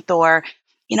month? Or,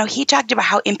 he talked about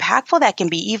how impactful that can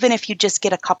be, even if you just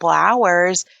get a couple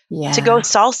hours to go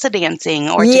salsa dancing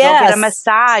or to go get a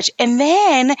massage. And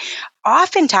then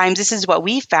oftentimes, this is what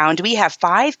we found, we have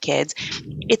 5 kids.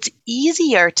 It's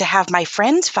easier to have my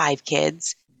friend's 5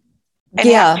 kids and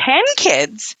have 10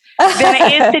 kids than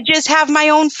it is to just have my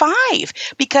own 5,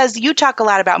 because you talk a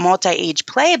lot about multi-age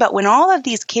play, but when all of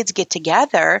these kids get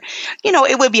together,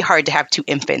 it would be hard to have 2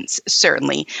 infants,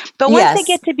 certainly. But once they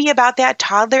get to be about that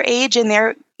toddler age and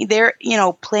they're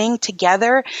playing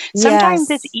together,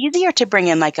 sometimes it's easier to bring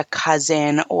in like a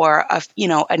cousin or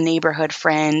a neighborhood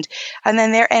friend, and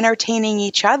then they're entertaining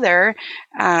each other.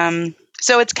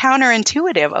 So it's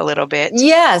counterintuitive a little bit.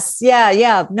 Yes.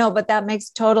 Yeah. No, but that makes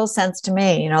total sense to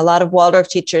me. A lot of Waldorf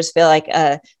teachers feel like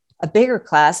a bigger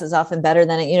class is often better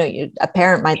than a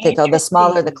parent might think, the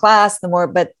smaller the class, the more,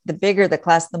 but the bigger the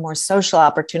class, the more social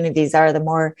opportunities are, the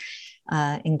more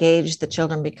engaged the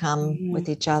children become with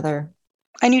each other.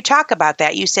 And you talk about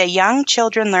that. You say young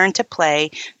children learn to play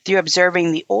through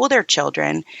observing the older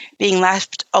children. Being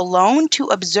left alone to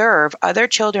observe other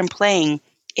children playing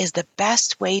is the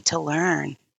best way to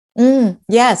learn.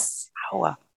 Yes.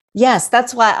 Wow. Yes,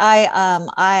 that's why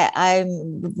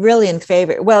I'm really in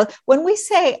favor. Well, when we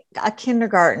say a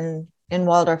kindergarten in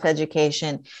Waldorf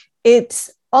education,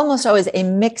 it's almost always a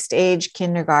mixed age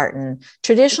kindergarten.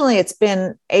 Traditionally, it's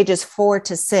been ages 4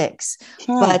 to 6,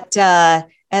 but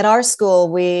at our school,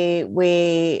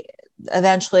 we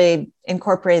eventually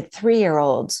incorporated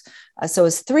 3-year-olds. So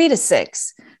it's 3 to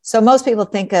 6. So most people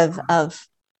think of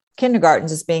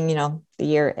kindergartens as being, the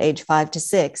year age 5 to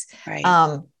 6.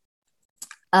 Right.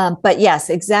 But yes,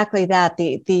 exactly that.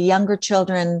 The younger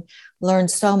children learn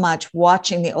so much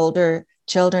watching the older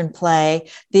children play.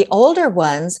 The older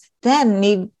ones then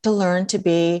need to learn to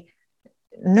be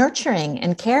nurturing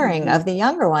and caring of the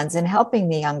younger ones and helping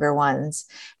the younger ones.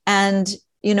 And,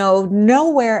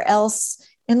 nowhere else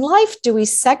in life do we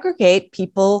segregate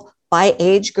people by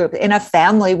age group. In a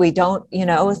family, we don't,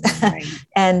 Right.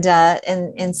 and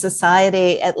in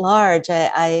society at large,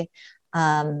 there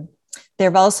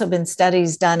have also been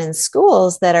studies done in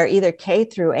schools that are either K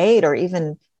through 8 or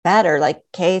even better, like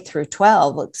K through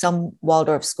 12, like some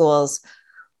Waldorf schools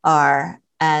are.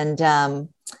 And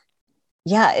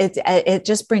it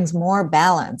just brings more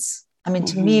balance. I mean,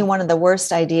 to me, one of the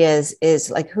worst ideas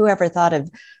is like whoever thought of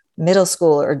middle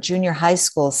school or junior high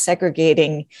school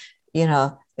segregating,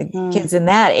 the kids in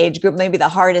that age group, maybe the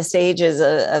hardest ages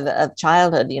of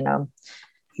childhood,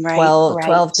 Right,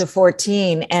 12 to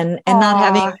 14, and not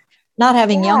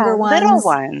having younger ones. Little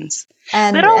ones.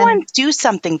 And little ones do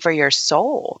something for your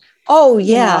soul. Oh,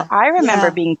 yeah. I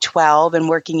remember being 12 and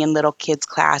working in little kids'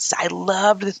 classes. I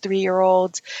loved the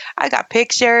 3-year-olds. I got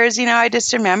pictures. I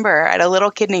just remember I had a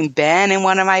little kid named Ben in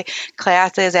one of my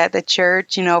classes at the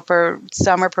church, for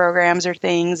summer programs or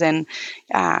things. And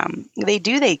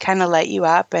they kind of light you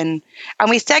up. And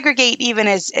we segregate even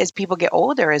as people get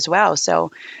older as well.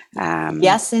 So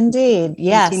yes, indeed.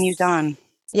 Yes. Continues on.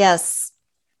 Yes.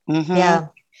 Mm-hmm. Yeah.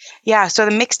 Yeah, so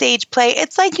the mixed age play,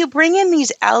 it's like you bring in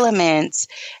these elements,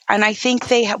 and I think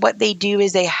what they do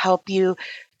is they help you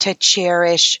to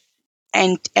cherish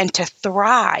and to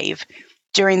thrive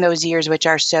during those years, which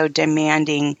are so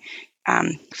demanding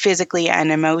physically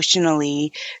and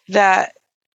emotionally.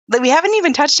 We haven't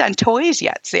even touched on toys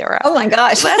yet, Sarah. Oh my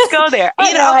gosh. Let's go there. So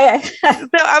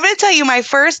I'm going to tell you my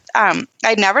first,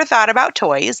 I'd never thought about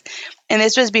toys, and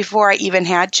this was before I even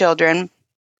had children.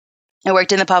 I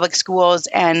worked in the public schools,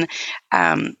 and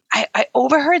I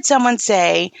overheard someone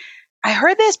say, I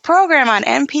heard this program on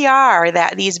NPR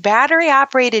that these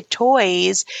battery-operated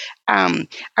toys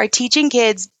are teaching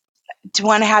kids to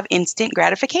want to have instant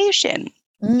gratification.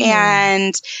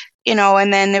 And,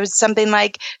 and then there was something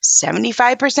like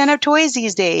 75% of toys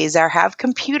these days have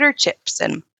computer chips.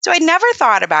 And so I'd never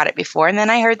thought about it before. And then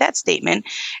I heard that statement,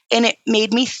 and it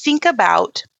made me think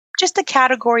about just the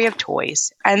category of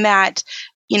toys, and that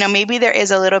maybe there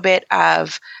is a little bit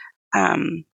of,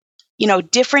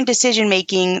 different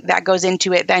decision-making that goes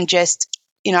into it than just,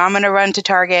 I'm going to run to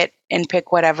Target and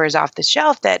pick whatever's off the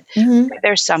shelf, that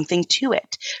there's something to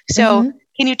it. So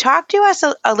can you talk to us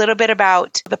a little bit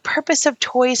about the purpose of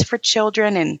toys for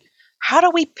children, and how do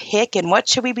we pick, and what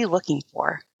should we be looking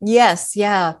for? Yes.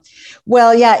 Yeah.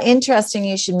 Well, yeah. Interesting.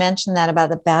 You should mention that about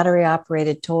the battery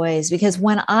operated toys, because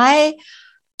when I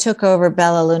took over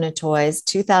Bellaluna Toys,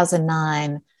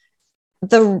 2009,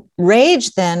 the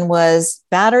rage then was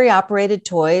battery operated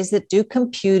toys that do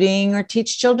computing or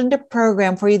teach children to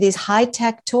program for you, these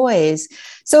high-tech toys.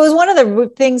 So it was one of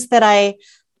the things that I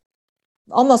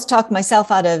almost talked myself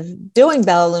out of doing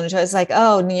Bellaluna Toys. Like,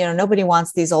 nobody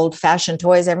wants these old fashioned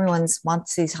toys. Everyone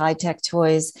wants these high-tech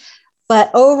toys.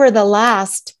 But over the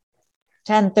last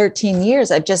 10, 13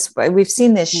 years, we've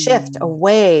seen this shift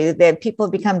away, that people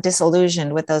have become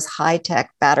disillusioned with those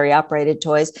high-tech battery operated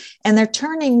toys, and they're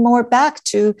turning more back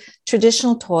to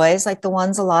traditional toys like the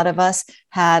ones a lot of us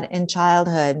had in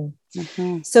childhood.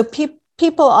 So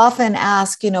people often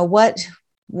ask, what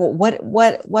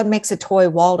makes a toy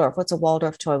Waldorf? What's a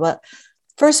Waldorf toy? Well,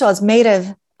 first of all, it's made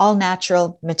of all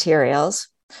natural materials,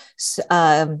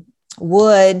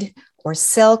 wood or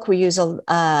silk. We use one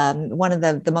of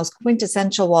the most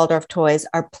quintessential Waldorf toys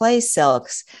are play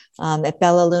silks. At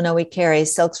Bellaluna, we carry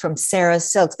silks from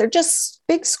Sarah's Silks. They're just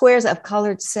big squares of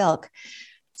colored silk.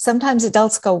 Sometimes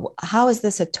adults go, how is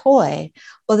this a toy?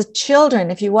 Well, the children,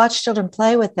 if you watch children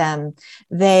play with them,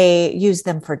 they use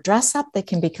them for dress up. They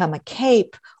can become a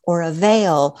cape or a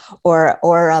veil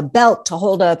or a belt to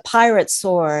hold a pirate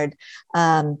sword.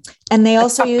 And they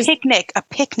also use a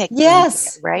picnic.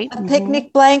 Yes. Blanket, right? A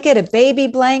picnic blanket, a baby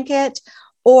blanket,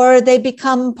 or they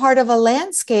become part of a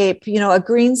landscape. A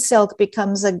green silk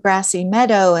becomes a grassy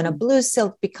meadow, and a blue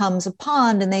silk becomes a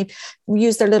pond, and they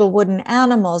use their little wooden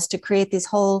animals to create these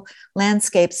whole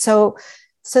landscapes. So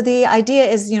the idea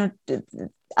is,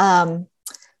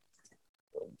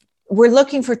 we're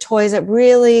looking for toys that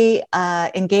really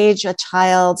engage a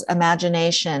child's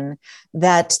imagination,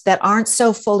 that aren't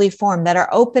so fully formed, that are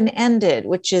open-ended,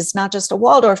 which is not just a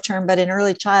Waldorf term, but in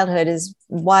early childhood is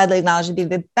widely acknowledged to be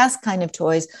the best kind of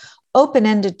toys.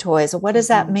 Open-ended toys. What does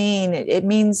that mean? It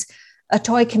means a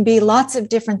toy can be lots of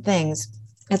different things.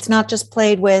 It's not just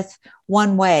played with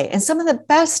one way. And some of the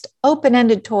best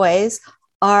open-ended toys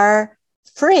are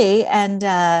free, and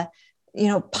a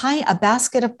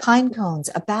basket of pine cones,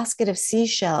 a basket of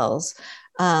seashells,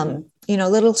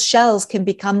 little shells can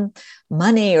become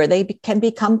money, or they can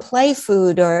become play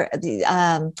food, or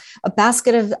a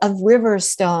basket of river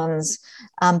stones.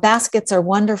 Baskets are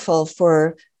wonderful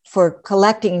for for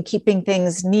collecting and keeping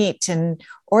things neat and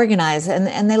organized,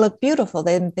 and they look beautiful.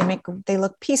 They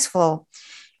look peaceful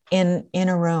in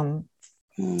a room.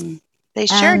 They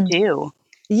sure do.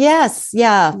 Yes,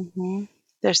 yeah. Mm-hmm.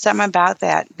 There's something about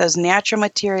that, those natural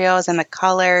materials and the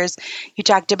colors. You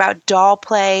talked about doll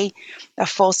play, a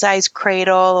full-size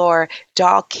cradle or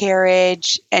doll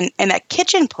carriage, and that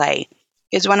kitchen play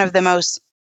is one of the most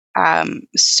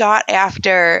sought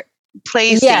after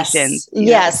PlayStations.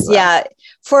 Yes, yeah.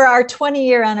 For our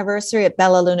 20-year anniversary at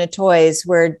Bellaluna Toys,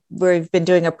 we've been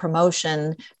doing a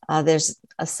promotion. There's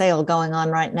a sale going on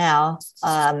right now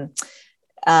of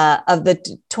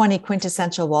the 20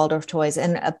 quintessential Waldorf toys.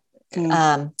 And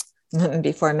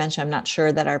before I mention, I'm not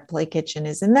sure that our play kitchen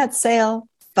is in that sale,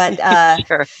 but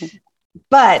sure.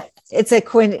 But it's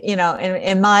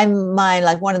in my mind,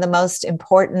 like one of the most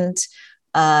important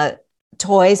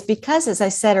toys, because as I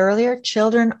said earlier,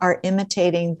 children are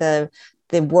imitating the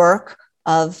work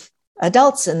of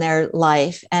adults in their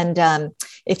life. And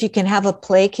if you can have a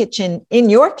play kitchen in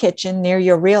your kitchen near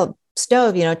your real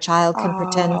stove, child can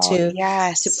pretend to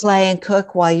play and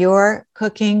cook while you're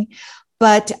cooking.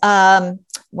 But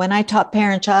when I taught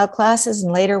parent-child classes,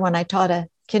 and later when I taught a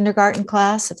kindergarten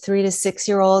class of 3 to 6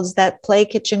 year olds, that play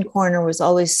kitchen corner was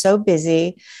always so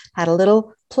busy. Had a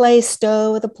little play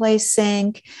stove with a play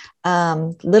sink,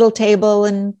 little table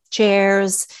and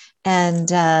chairs, and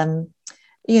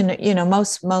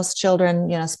most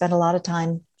children spend a lot of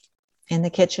time in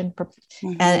the kitchen,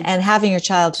 and having your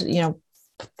child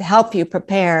help you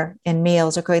prepare in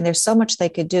meals or cooking. There's so much they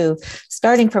could do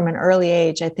starting from an early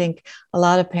age. I think a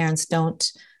lot of parents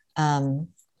don't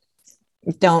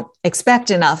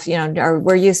expect enough, or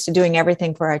we're used to doing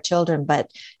everything for our children, but,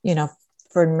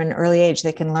 from an early age,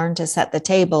 they can learn to set the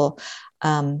table.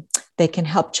 They can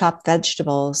help chop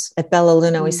vegetables. At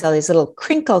Bellaluna, we sell these little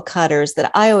crinkle cutters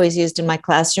that I always used in my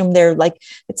classroom. They're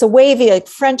it's a wavy,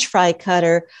 French fry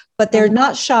cutter, but they're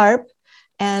not sharp.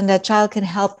 And a child can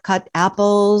help cut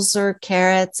apples or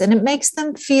carrots, and it makes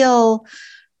them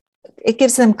it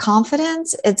gives them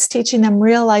confidence. It's teaching them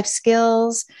real life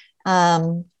skills.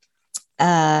 And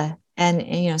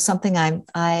something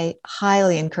I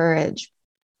highly encourage.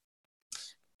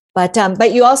 But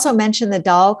you also mentioned the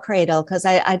doll cradle, because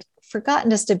I'd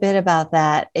forgotten just a bit about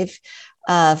that. If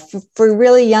for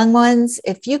really young ones,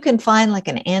 if you can find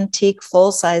an antique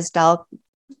full-size doll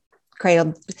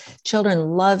cradle,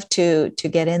 children love to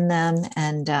get in them,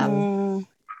 and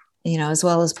as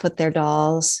well as put their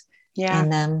dolls in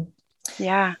them.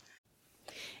 Yeah.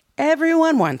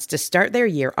 Everyone wants to start their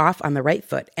year off on the right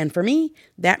foot, and for me,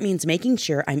 that means making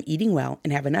sure I'm eating well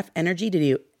and have enough energy to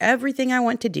do everything I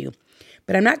want to do.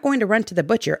 But I'm not going to run to the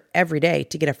butcher every day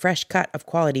to get a fresh cut of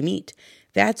quality meat.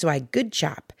 That's why Good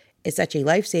Chop is such a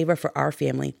lifesaver for our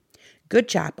family. Good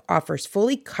Chop offers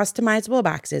fully customizable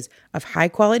boxes of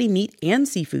high-quality meat and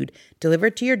seafood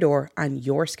delivered to your door on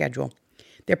your schedule.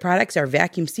 Their products are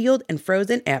vacuum sealed and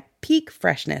frozen at peak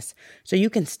freshness, so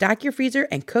you can stock your freezer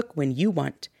and cook when you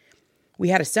want. We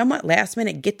had a somewhat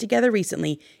last-minute get-together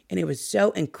recently, and it was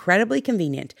so incredibly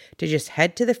convenient to just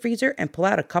head to the freezer and pull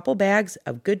out a couple bags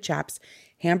of Good Chop's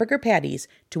hamburger patties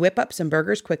to whip up some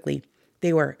burgers quickly.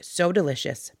 They were so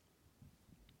delicious.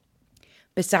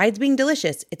 Besides being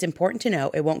delicious, it's important to know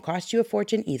it won't cost you a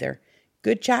fortune either.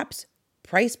 Good Chop's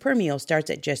price per meal starts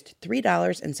at just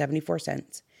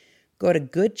 $3.74. Go to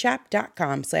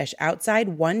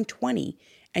goodchop.com/outside120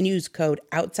 and use code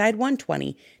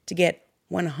outside120 to get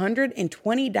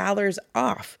 $120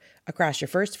 off across your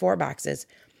first 4 boxes.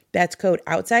 That's code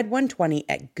outside120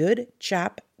 at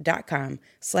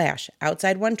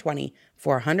goodchop.com/outside120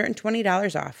 for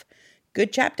 $120 off.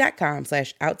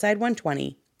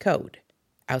 goodchop.com/outside120, code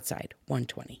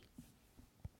outside120.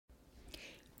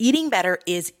 Eating better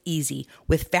is easy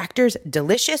with Factor's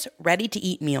delicious,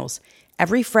 ready-to-eat meals.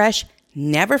 Every fresh,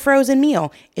 never frozen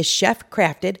meal is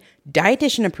chef-crafted,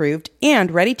 dietitian approved,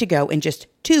 and ready to go in just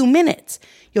 2 minutes.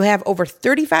 You'll have over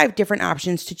 35 different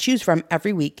options to choose from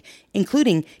every week,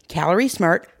 including Calorie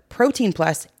Smart, Protein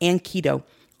Plus, and Keto.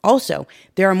 Also,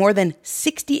 there are more than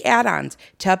 60 add-ons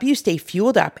to help you stay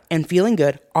fueled up and feeling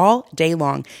good all day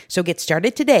long. So get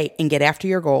started today and get after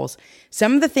your goals.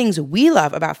 Some of the things we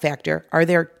love about Factor are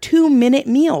their 2-minute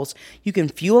meals. You can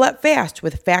fuel up fast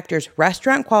with Factor's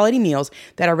restaurant-quality meals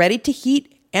that are ready to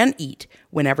heat and eat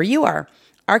whenever you are.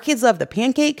 Our kids love the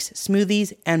pancakes,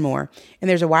 smoothies, and more. And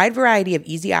there's a wide variety of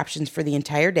easy options for the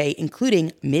entire day,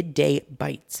 including midday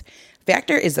bites.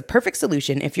 Factor is the perfect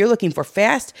solution if you're looking for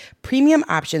fast, premium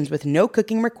options with no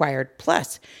cooking required.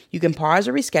 Plus, you can pause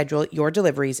or reschedule your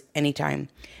deliveries anytime.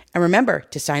 And remember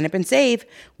to sign up and save.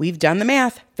 We've done the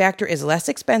math. Factor is less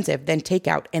expensive than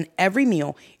takeout, and every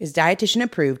meal is dietitian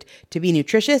approved to be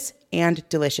nutritious and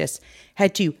delicious.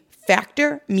 Head to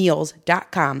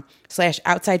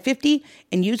factormeals.com/outside50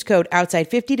 and use code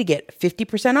outside50 to get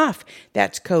 50% off.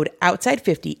 That's code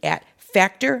outside50 at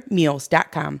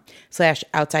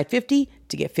factormeals.com/outside50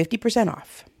 to get 50%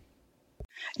 off.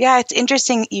 Yeah, it's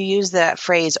interesting you use the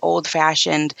phrase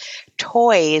old-fashioned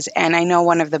toys, and I know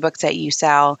one of the books that you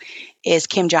sell is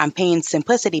Kim John Payne's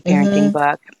Simplicity Parenting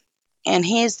book, and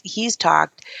he's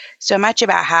talked so much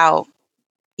about how,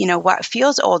 what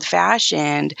feels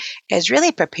old-fashioned is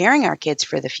really preparing our kids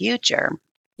for the future.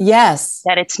 Yes.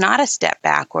 That it's not a step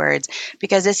backwards,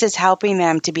 because this is helping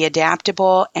them to be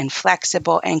adaptable and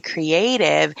flexible and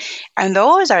creative, and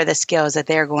those are the skills that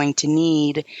they're going to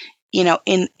need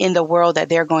in the world that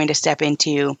they're going to step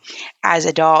into as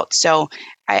adults. So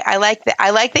I like that.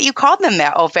 I like that you called them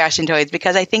that, old-fashioned toys,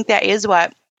 because I think that is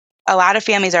what a lot of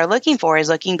families are looking for, is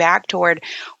looking back toward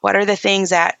what are the things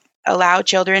that allow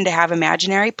children to have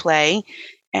imaginary play.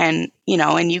 And,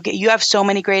 and you have so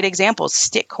many great examples,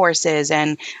 stick horses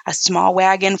and a small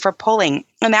wagon for pulling.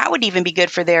 And that would even be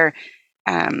good for their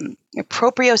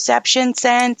proprioception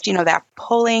sense, that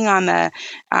pulling on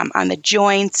the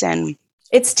joints. And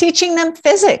it's teaching them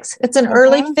physics. It's an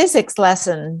early physics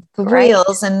lesson. The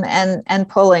wheels and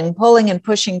pulling and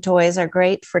pushing toys are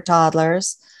great for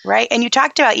toddlers. Right. And you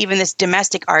talked about even this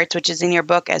domestic arts, which is in your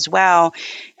book as well,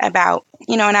 about,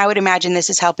 and I would imagine this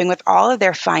is helping with all of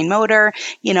their fine motor,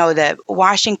 the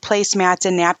washing placemats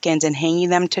and napkins and hanging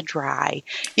them to dry,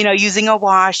 using a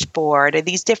washboard,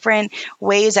 these different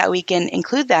ways that we can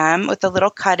include them with the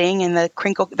little cutting and the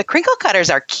crinkle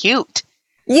cutters are cute.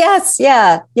 Yes.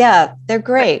 Yeah. They're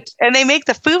great. And they make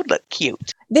the food look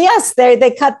cute. Yes, they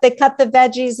cut the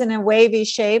veggies in a wavy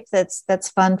shape. That's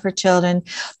fun for children.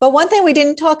 But one thing we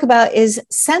didn't talk about is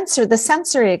the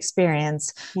sensory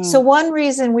experience. So one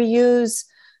reason we use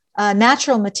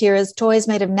natural materials, toys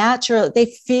made of natural, they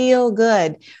feel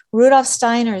good. Rudolf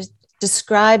Steiner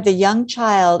described the young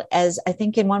child as, I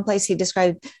think in one place he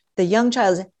described the young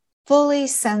child as fully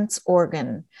sense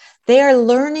organ. They are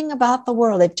learning about the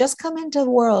world. They've just come into the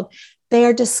world. They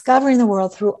are discovering the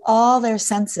world through all their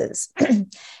senses.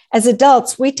 As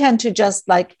adults, we tend to just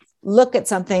look at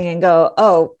something and go,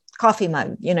 oh, coffee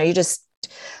mug, you just,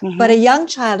 but a young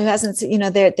child who hasn't,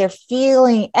 they're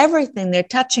feeling everything. They're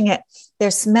touching it.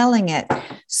 They're smelling it.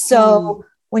 So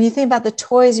when you think about the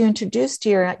toys you introduce to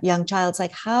your young child, it's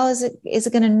like, how is it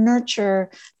going to nurture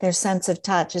their sense of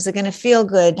touch? Is it going to feel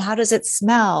good? How does it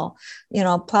smell?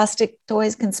 Plastic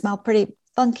toys can smell pretty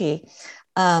funky.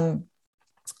 But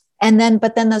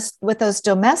then with those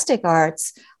domestic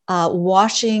arts,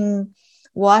 washing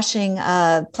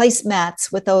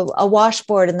placemats with a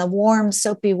washboard and the warm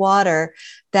soapy water,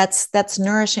 that's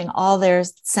nourishing all their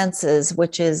senses,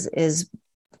 which is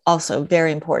also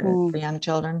very important for young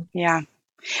children. Yeah.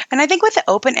 And I think with the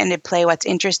open-ended play, what's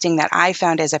interesting that I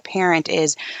found as a parent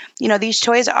is, these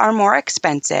toys are more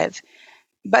expensive,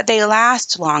 but they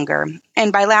last longer.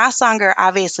 And by last longer,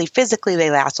 obviously, physically,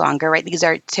 they last longer, right? These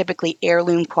are typically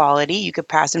heirloom quality. You could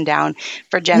pass them down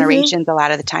for generations a lot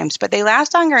of the times, but they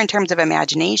last longer in terms of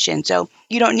imagination. So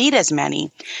you don't need as many.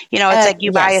 It's like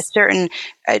you buy a certain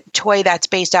toy that's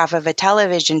based off of a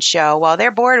television show. Well,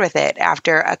 they're bored with it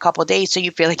after a couple of days, so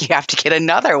you feel like you have to get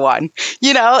another one,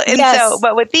 And so,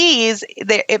 but with these,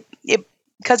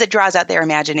 because it draws out their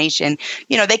imagination,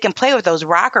 they can play with those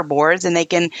rocker boards and they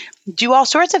can do all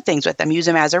sorts of things with them, use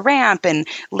them as a ramp and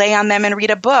lay on them and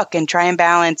read a book and try and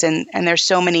balance. And there's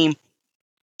so many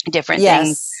different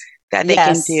things that they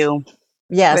can do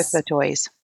with the toys.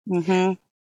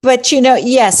 But,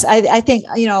 yes, I think,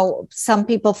 some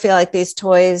people feel like these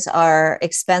toys are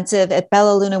expensive. At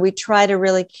Bellaluna, we try to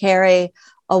really carry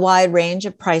a wide range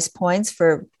of price points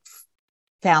for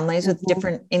families with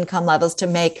different income levels to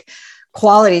make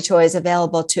quality toys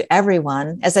available to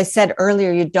everyone. As I said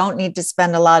earlier, you don't need to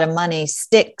spend a lot of money.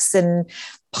 Sticks and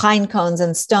pine cones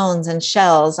and stones and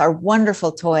shells are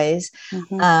wonderful toys.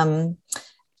 But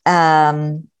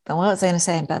what was I going to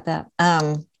say about that?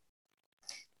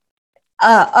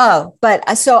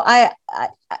 So I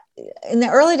in the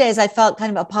early days, I felt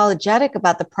kind of apologetic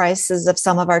about the prices of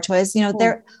some of our toys.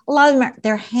 A lot of them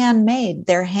they're handmade,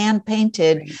 they're hand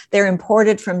painted, they're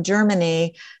imported from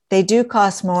Germany. They do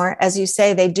cost more. As you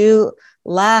say, they do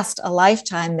last a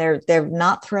lifetime. They're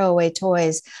not throwaway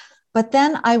toys. But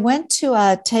then I went to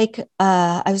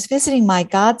I was visiting my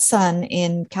godson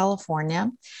in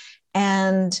California,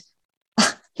 and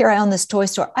here I own this toy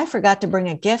store. I forgot to bring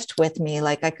a gift with me.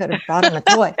 Like I could have brought him a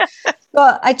toy.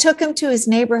 So I took him to his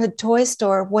neighborhood toy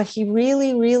store. What he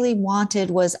really, really wanted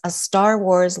was a Star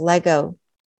Wars Lego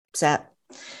set.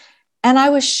 And I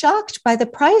was shocked by the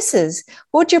prices.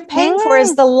 What you're paying for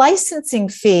is the licensing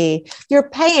fee. You're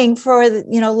paying for,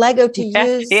 Lego to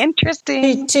use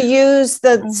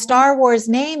the Star Wars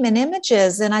name and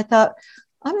images. And I thought,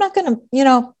 I'm not going to,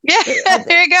 Yeah,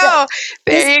 there you go.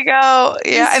 There you go.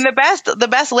 Yeah. And the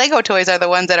best Lego toys are the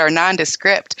ones that are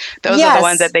nondescript. Those are the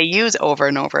ones that they use over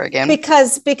and over again.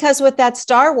 Because with that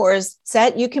Star Wars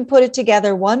set, you can put it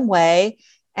together one way.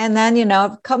 And then,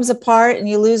 it comes apart and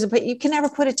you lose it, but you can never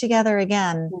put it together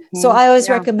again. Mm-hmm. So I always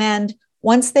recommend,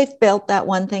 once they've built that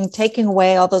one thing, taking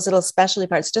away all those little specialty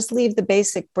parts, just leave the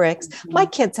basic bricks. Mm-hmm. My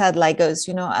kids had Legos,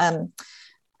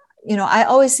 I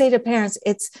always say to parents,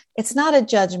 it's not a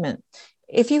judgment.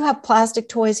 If you have plastic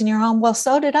toys in your home, well,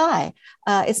 so did I.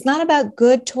 It's not about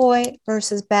good toy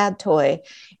versus bad toy.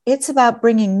 It's about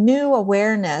bringing new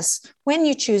awareness when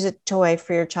you choose a toy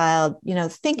for your child,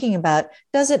 thinking about,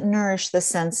 does it nourish the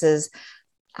senses?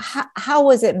 How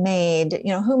was it made?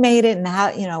 Who made it and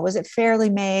how, was it fairly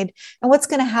made? And what's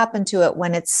going to happen to it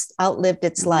when it's outlived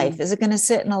its life? Is it going to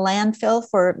sit in a landfill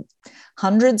for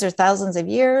hundreds or thousands of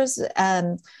years?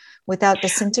 Without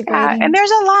disintegrating? And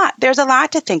there's a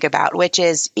lot to think about, which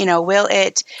is, will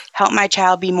it help my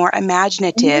child be more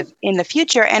imaginative in the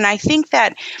future? And I think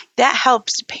that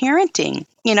helps parenting,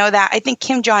 that I think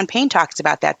Kim John Payne talks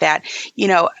about that,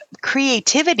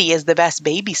 creativity is the best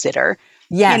babysitter.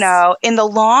 Yes. In the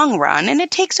long run. And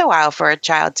it takes a while for a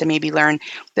child to maybe learn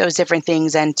those different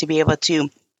things and to be able to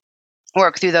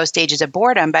work through those stages of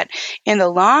boredom. But in the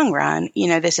long run,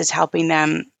 this is helping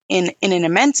them in an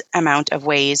immense amount of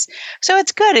ways. So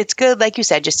it's good. It's good, like you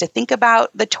said, just to think about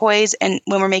the toys and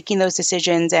when we're making those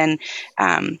decisions. And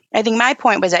I think my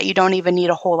point was that you don't even need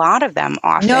a whole lot of them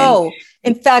often. No.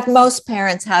 In fact, most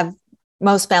families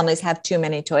have too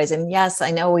many toys. And yes,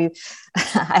 I know I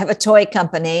have a toy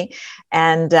company,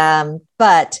 and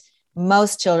but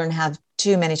most children have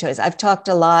too many toys. I've talked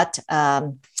a lot.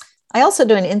 I also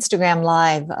do an Instagram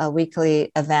Live, a weekly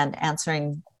event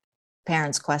answering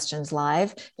parents' questions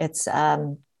live. It's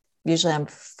usually on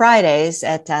Fridays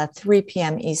at 3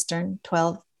 p.m. Eastern,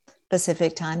 12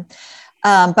 Pacific time.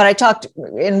 But I talked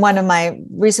in one of my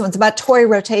recent ones about toy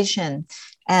rotation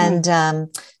and to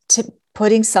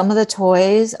putting some of the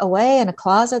toys away in a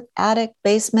closet, attic,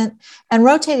 basement, and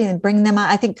rotating and bringing them out.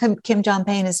 I think Kim John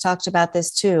Payne has talked about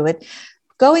this too.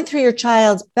 Going through your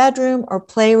child's bedroom or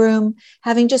playroom,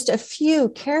 having just a few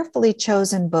carefully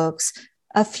chosen books,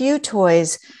 a few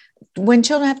toys. When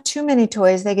children have too many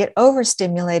toys, they get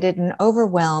overstimulated and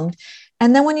overwhelmed.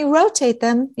 And then when you rotate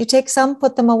them, you take some,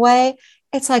 put them away.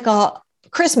 It's like all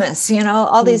Christmas,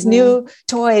 all these new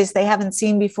toys they haven't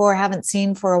seen before, haven't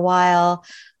seen for a while.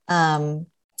 Really,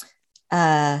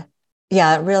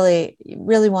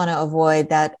 really want to avoid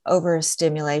that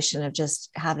overstimulation of just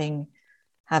having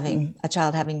a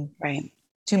child having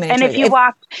too many toys. And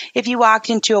if you walked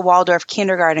into a Waldorf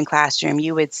kindergarten classroom,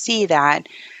 you would see that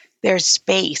there's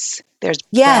space, there's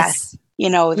breath,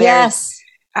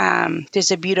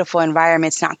 there's a beautiful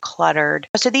environment. It's not cluttered.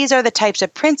 So these are the types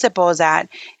of principles that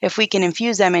if we can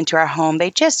infuse them into our home, they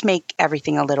just make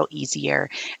everything a little easier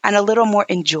and a little more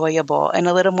enjoyable and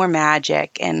a little more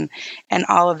magic and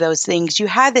all of those things. You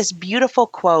had this beautiful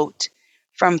quote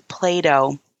from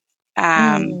Plato.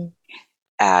 Do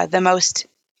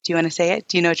you want to say it?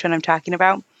 Do you know which one I'm talking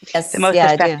about? Yes. The most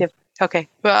effective. Okay.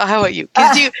 Well, how about you?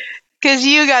 Because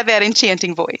you got that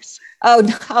enchanting voice. Oh,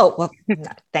 no. Well,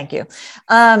 thank you.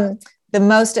 The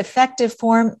most effective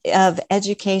form of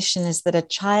education is that a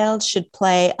child should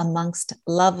play amongst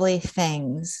lovely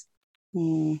things.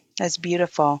 That's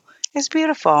beautiful. It's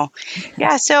beautiful.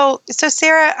 Yeah. So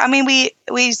Sarah, I mean, we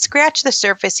scratched the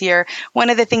surface here. One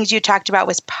of the things you talked about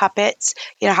was puppets,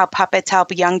 how puppets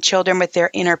help young children with their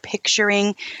inner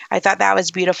picturing. I thought that was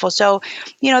beautiful. So,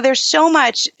 there's so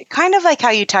much, kind of like how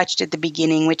you touched at the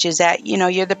beginning, which is that,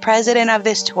 you're the president of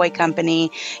this toy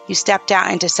company. You stepped out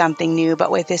into something new,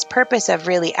 but with this purpose of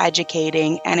really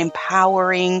educating and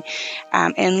empowering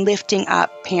and lifting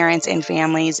up parents and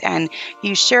families. And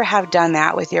you sure have done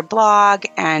that with your blog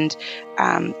and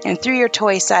through your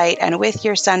toy site and with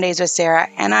your Sundays with Sarah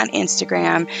and on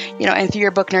Instagram, and through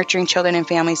your book, Nurturing Children and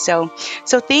Families. So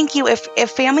thank you.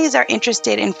 If families are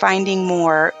interested in finding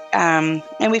more, and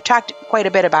we've talked quite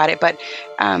a bit about it, but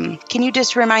can you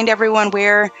just remind everyone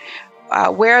where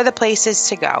are the places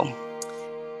to go?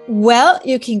 Well,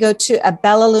 you can go to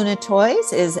Bellaluna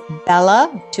Toys, is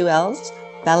Bella, 2 L's,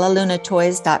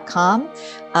 bellalunatoys.com.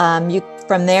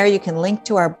 From there, you can link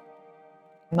to our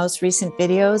most recent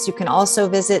videos. You can also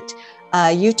visit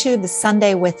YouTube, the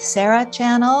Sunday with Sarah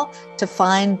channel, to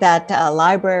find that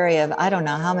library of, I don't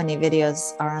know how many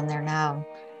videos are on there now.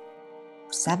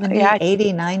 70,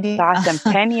 80, 90. It's awesome.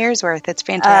 10 years worth. It's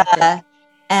fantastic.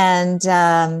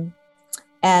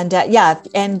 If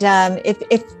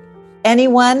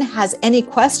anyone has any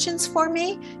questions for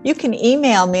me, you can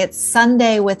email me at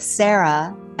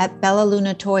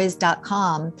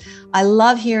sundaywithsarah@bellalunatoys.com. I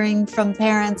love hearing from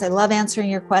parents. I love answering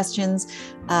your questions.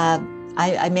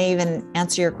 I may even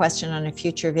answer your question on a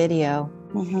future video.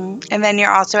 Mm-hmm. And then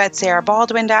you're also at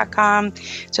sarahbaldwin.com.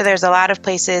 So there's a lot of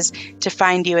places to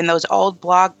find you. And those old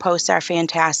blog posts are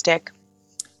fantastic.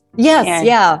 Yes. And,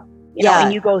 yeah. You know,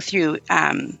 and you go through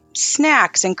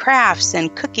snacks and crafts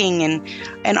and cooking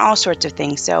and all sorts of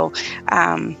things. So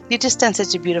you've just done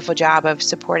such a beautiful job of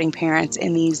supporting parents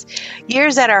in these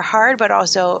years that are hard, but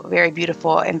also very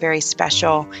beautiful and very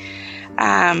special.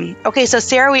 Okay, so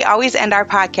Sarah, we always end our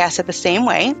podcast at the same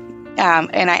way.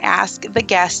 And I ask the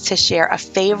guests to share a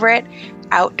favorite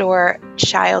outdoor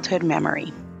childhood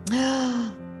memory.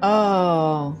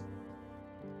 Oh,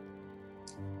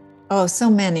 so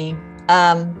many.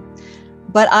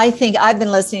 But I think I've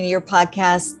been listening to your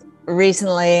podcast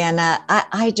recently, and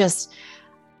I just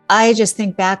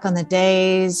think back on the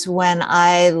days when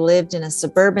I lived in a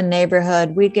suburban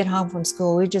neighborhood. We'd get home from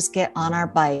school, we'd just get on our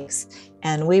bikes,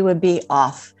 and we would be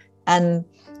off. And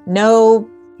no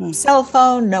cell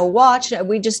phone, no watch.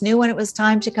 We just knew when it was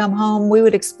time to come home. We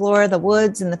would explore the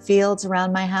woods and the fields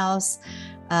around my house.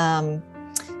 Those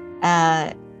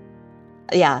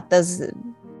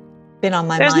been on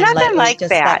my mind. There's nothing lately, like just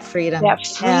that freedom.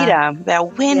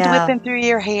 That wind whipping through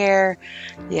your hair.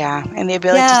 Yeah. And the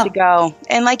ability just to go.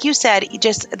 And like you said,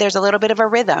 there's a little bit of a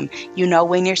rhythm. You know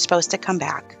when you're supposed to come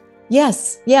back.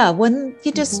 Yes. Yeah. When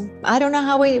you just, I don't know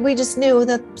how we just knew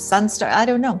the sun started. I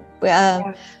don't know.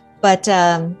 But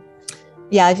I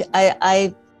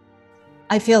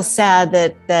feel sad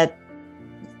that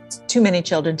too many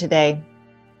children today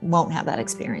won't have that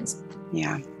experience.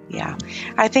 Yeah. Yeah.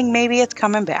 I think maybe it's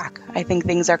coming back. I think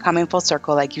things are coming full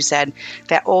circle. Like you said,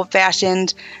 that old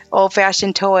fashioned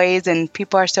toys, and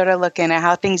people are sort of looking at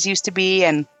how things used to be,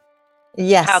 and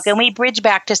yes, how can we bridge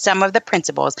back to some of the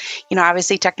principles? You know,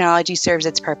 obviously technology serves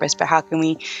its purpose, but how can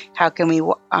we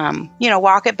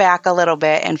walk it back a little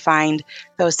bit and find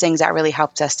those things that really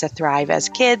helped us to thrive as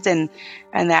kids, and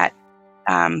that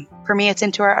for me, it's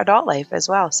into our adult life as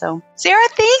well. So, Sarah,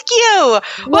 thank you.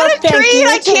 What a treat.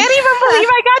 I can't even believe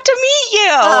I got to meet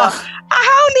you.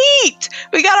 How neat.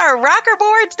 We got our rocker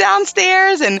boards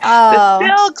downstairs and the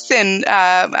silks, and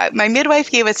my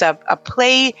midwife gave us a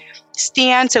play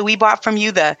stand. So we bought from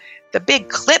you the big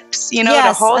clips,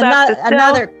 to hold up the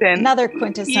silks. Another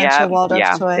quintessential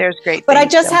Waldorf toy. There's great But things, I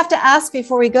just have to ask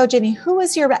before we go, Jenny, who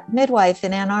was your midwife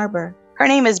in Ann Arbor? Her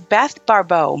name is Beth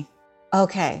Barbeau.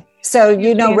 Okay. So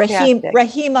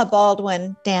Rahima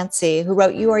Baldwin Dancy, who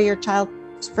wrote You Are Your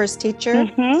Child's First Teacher.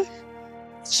 Mm-hmm.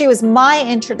 She was my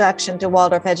introduction to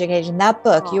Waldorf education. That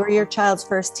book, You Are Your Child's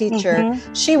First Teacher.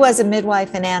 Mm-hmm. She was a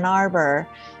midwife in Ann Arbor.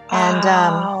 And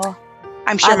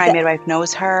I'm sure my midwife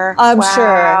knows her. I'm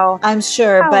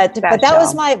sure. But that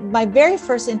was my very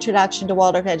first introduction to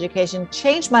Waldorf education,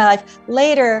 changed my life.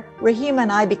 Later, Rahima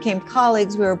and I became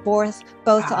colleagues. We were both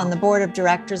on the board of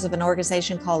directors of an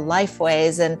organization called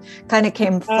Lifeways, and kind of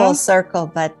came full circle.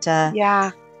 But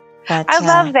I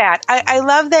love that. I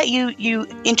love that you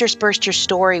interspersed your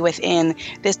story within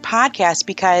this podcast,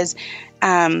 because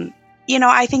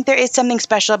I think there is something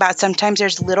special about sometimes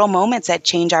there's little moments that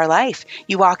change our life.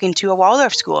 You walk into a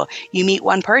Waldorf school, you meet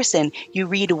one person, you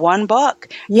read one book,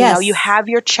 you have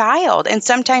your child. And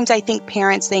sometimes I think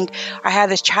parents think, I have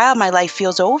this child, my life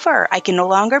feels over. I can no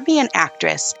longer be an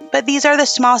actress. But these are the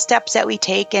small steps that we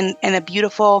take and a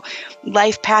beautiful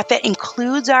life path that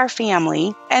includes our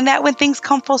family. And that when things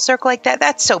come full circle like that,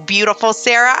 that's so beautiful,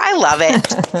 Sarah. I love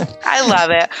it. I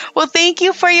love it. Well, thank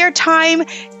you for your time.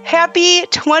 Happy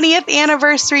 20th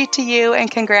anniversary to you,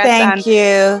 and congrats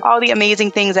on all the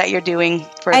amazing things that you're doing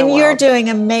for the world. And you're doing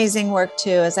amazing work too.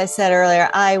 As I said earlier,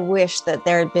 I wish that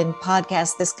there had been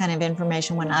podcasts, this kind of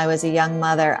information when I was a young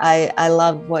mother. I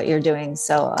love what you're doing.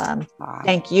 So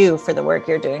thank you for the work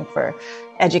you're doing for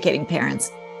educating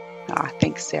parents.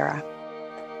 Thanks, Sarah.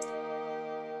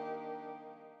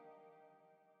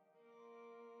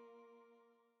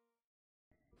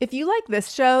 If you like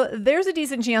this show, there's a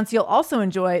decent chance you'll also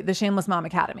enjoy the Shameless Mom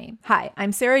Academy. Hi,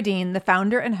 I'm Sarah Dean, the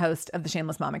founder and host of the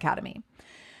Shameless Mom Academy.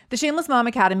 The Shameless Mom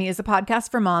Academy is a podcast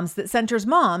for moms that centers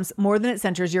moms more than it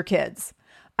centers your kids.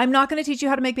 I'm not going to teach you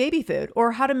how to make baby food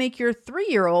or how to make your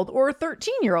 3-year-old or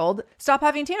 13-year-old stop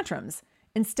having tantrums.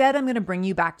 Instead, I'm going to bring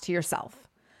you back to yourself.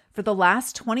 For the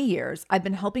last 20 years, I've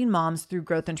been helping moms through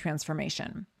growth and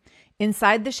transformation.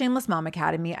 Inside the Shameless Mom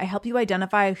Academy, I help you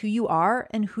identify who you are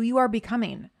and who you are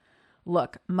becoming.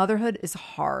 Look, motherhood is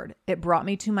hard. It brought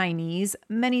me to my knees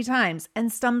many times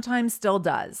and sometimes still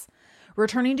does.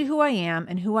 Returning to who I am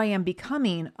and who I am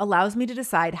becoming allows me to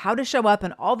decide how to show up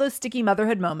in all those sticky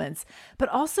motherhood moments, but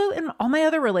also in all my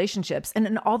other relationships and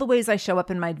in all the ways I show up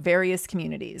in my various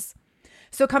communities.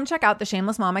 So come check out the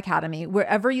Shameless Mom Academy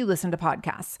wherever you listen to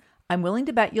podcasts. I'm willing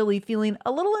to bet you'll leave feeling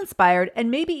a little inspired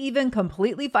and maybe even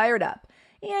completely fired up.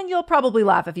 And you'll probably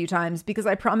laugh a few times because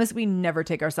I promise we never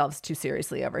take ourselves too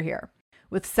seriously over here.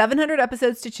 With 700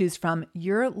 episodes to choose from,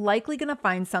 you're likely going to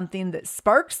find something that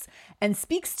sparks and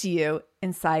speaks to you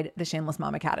inside the Shameless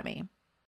Mom Academy.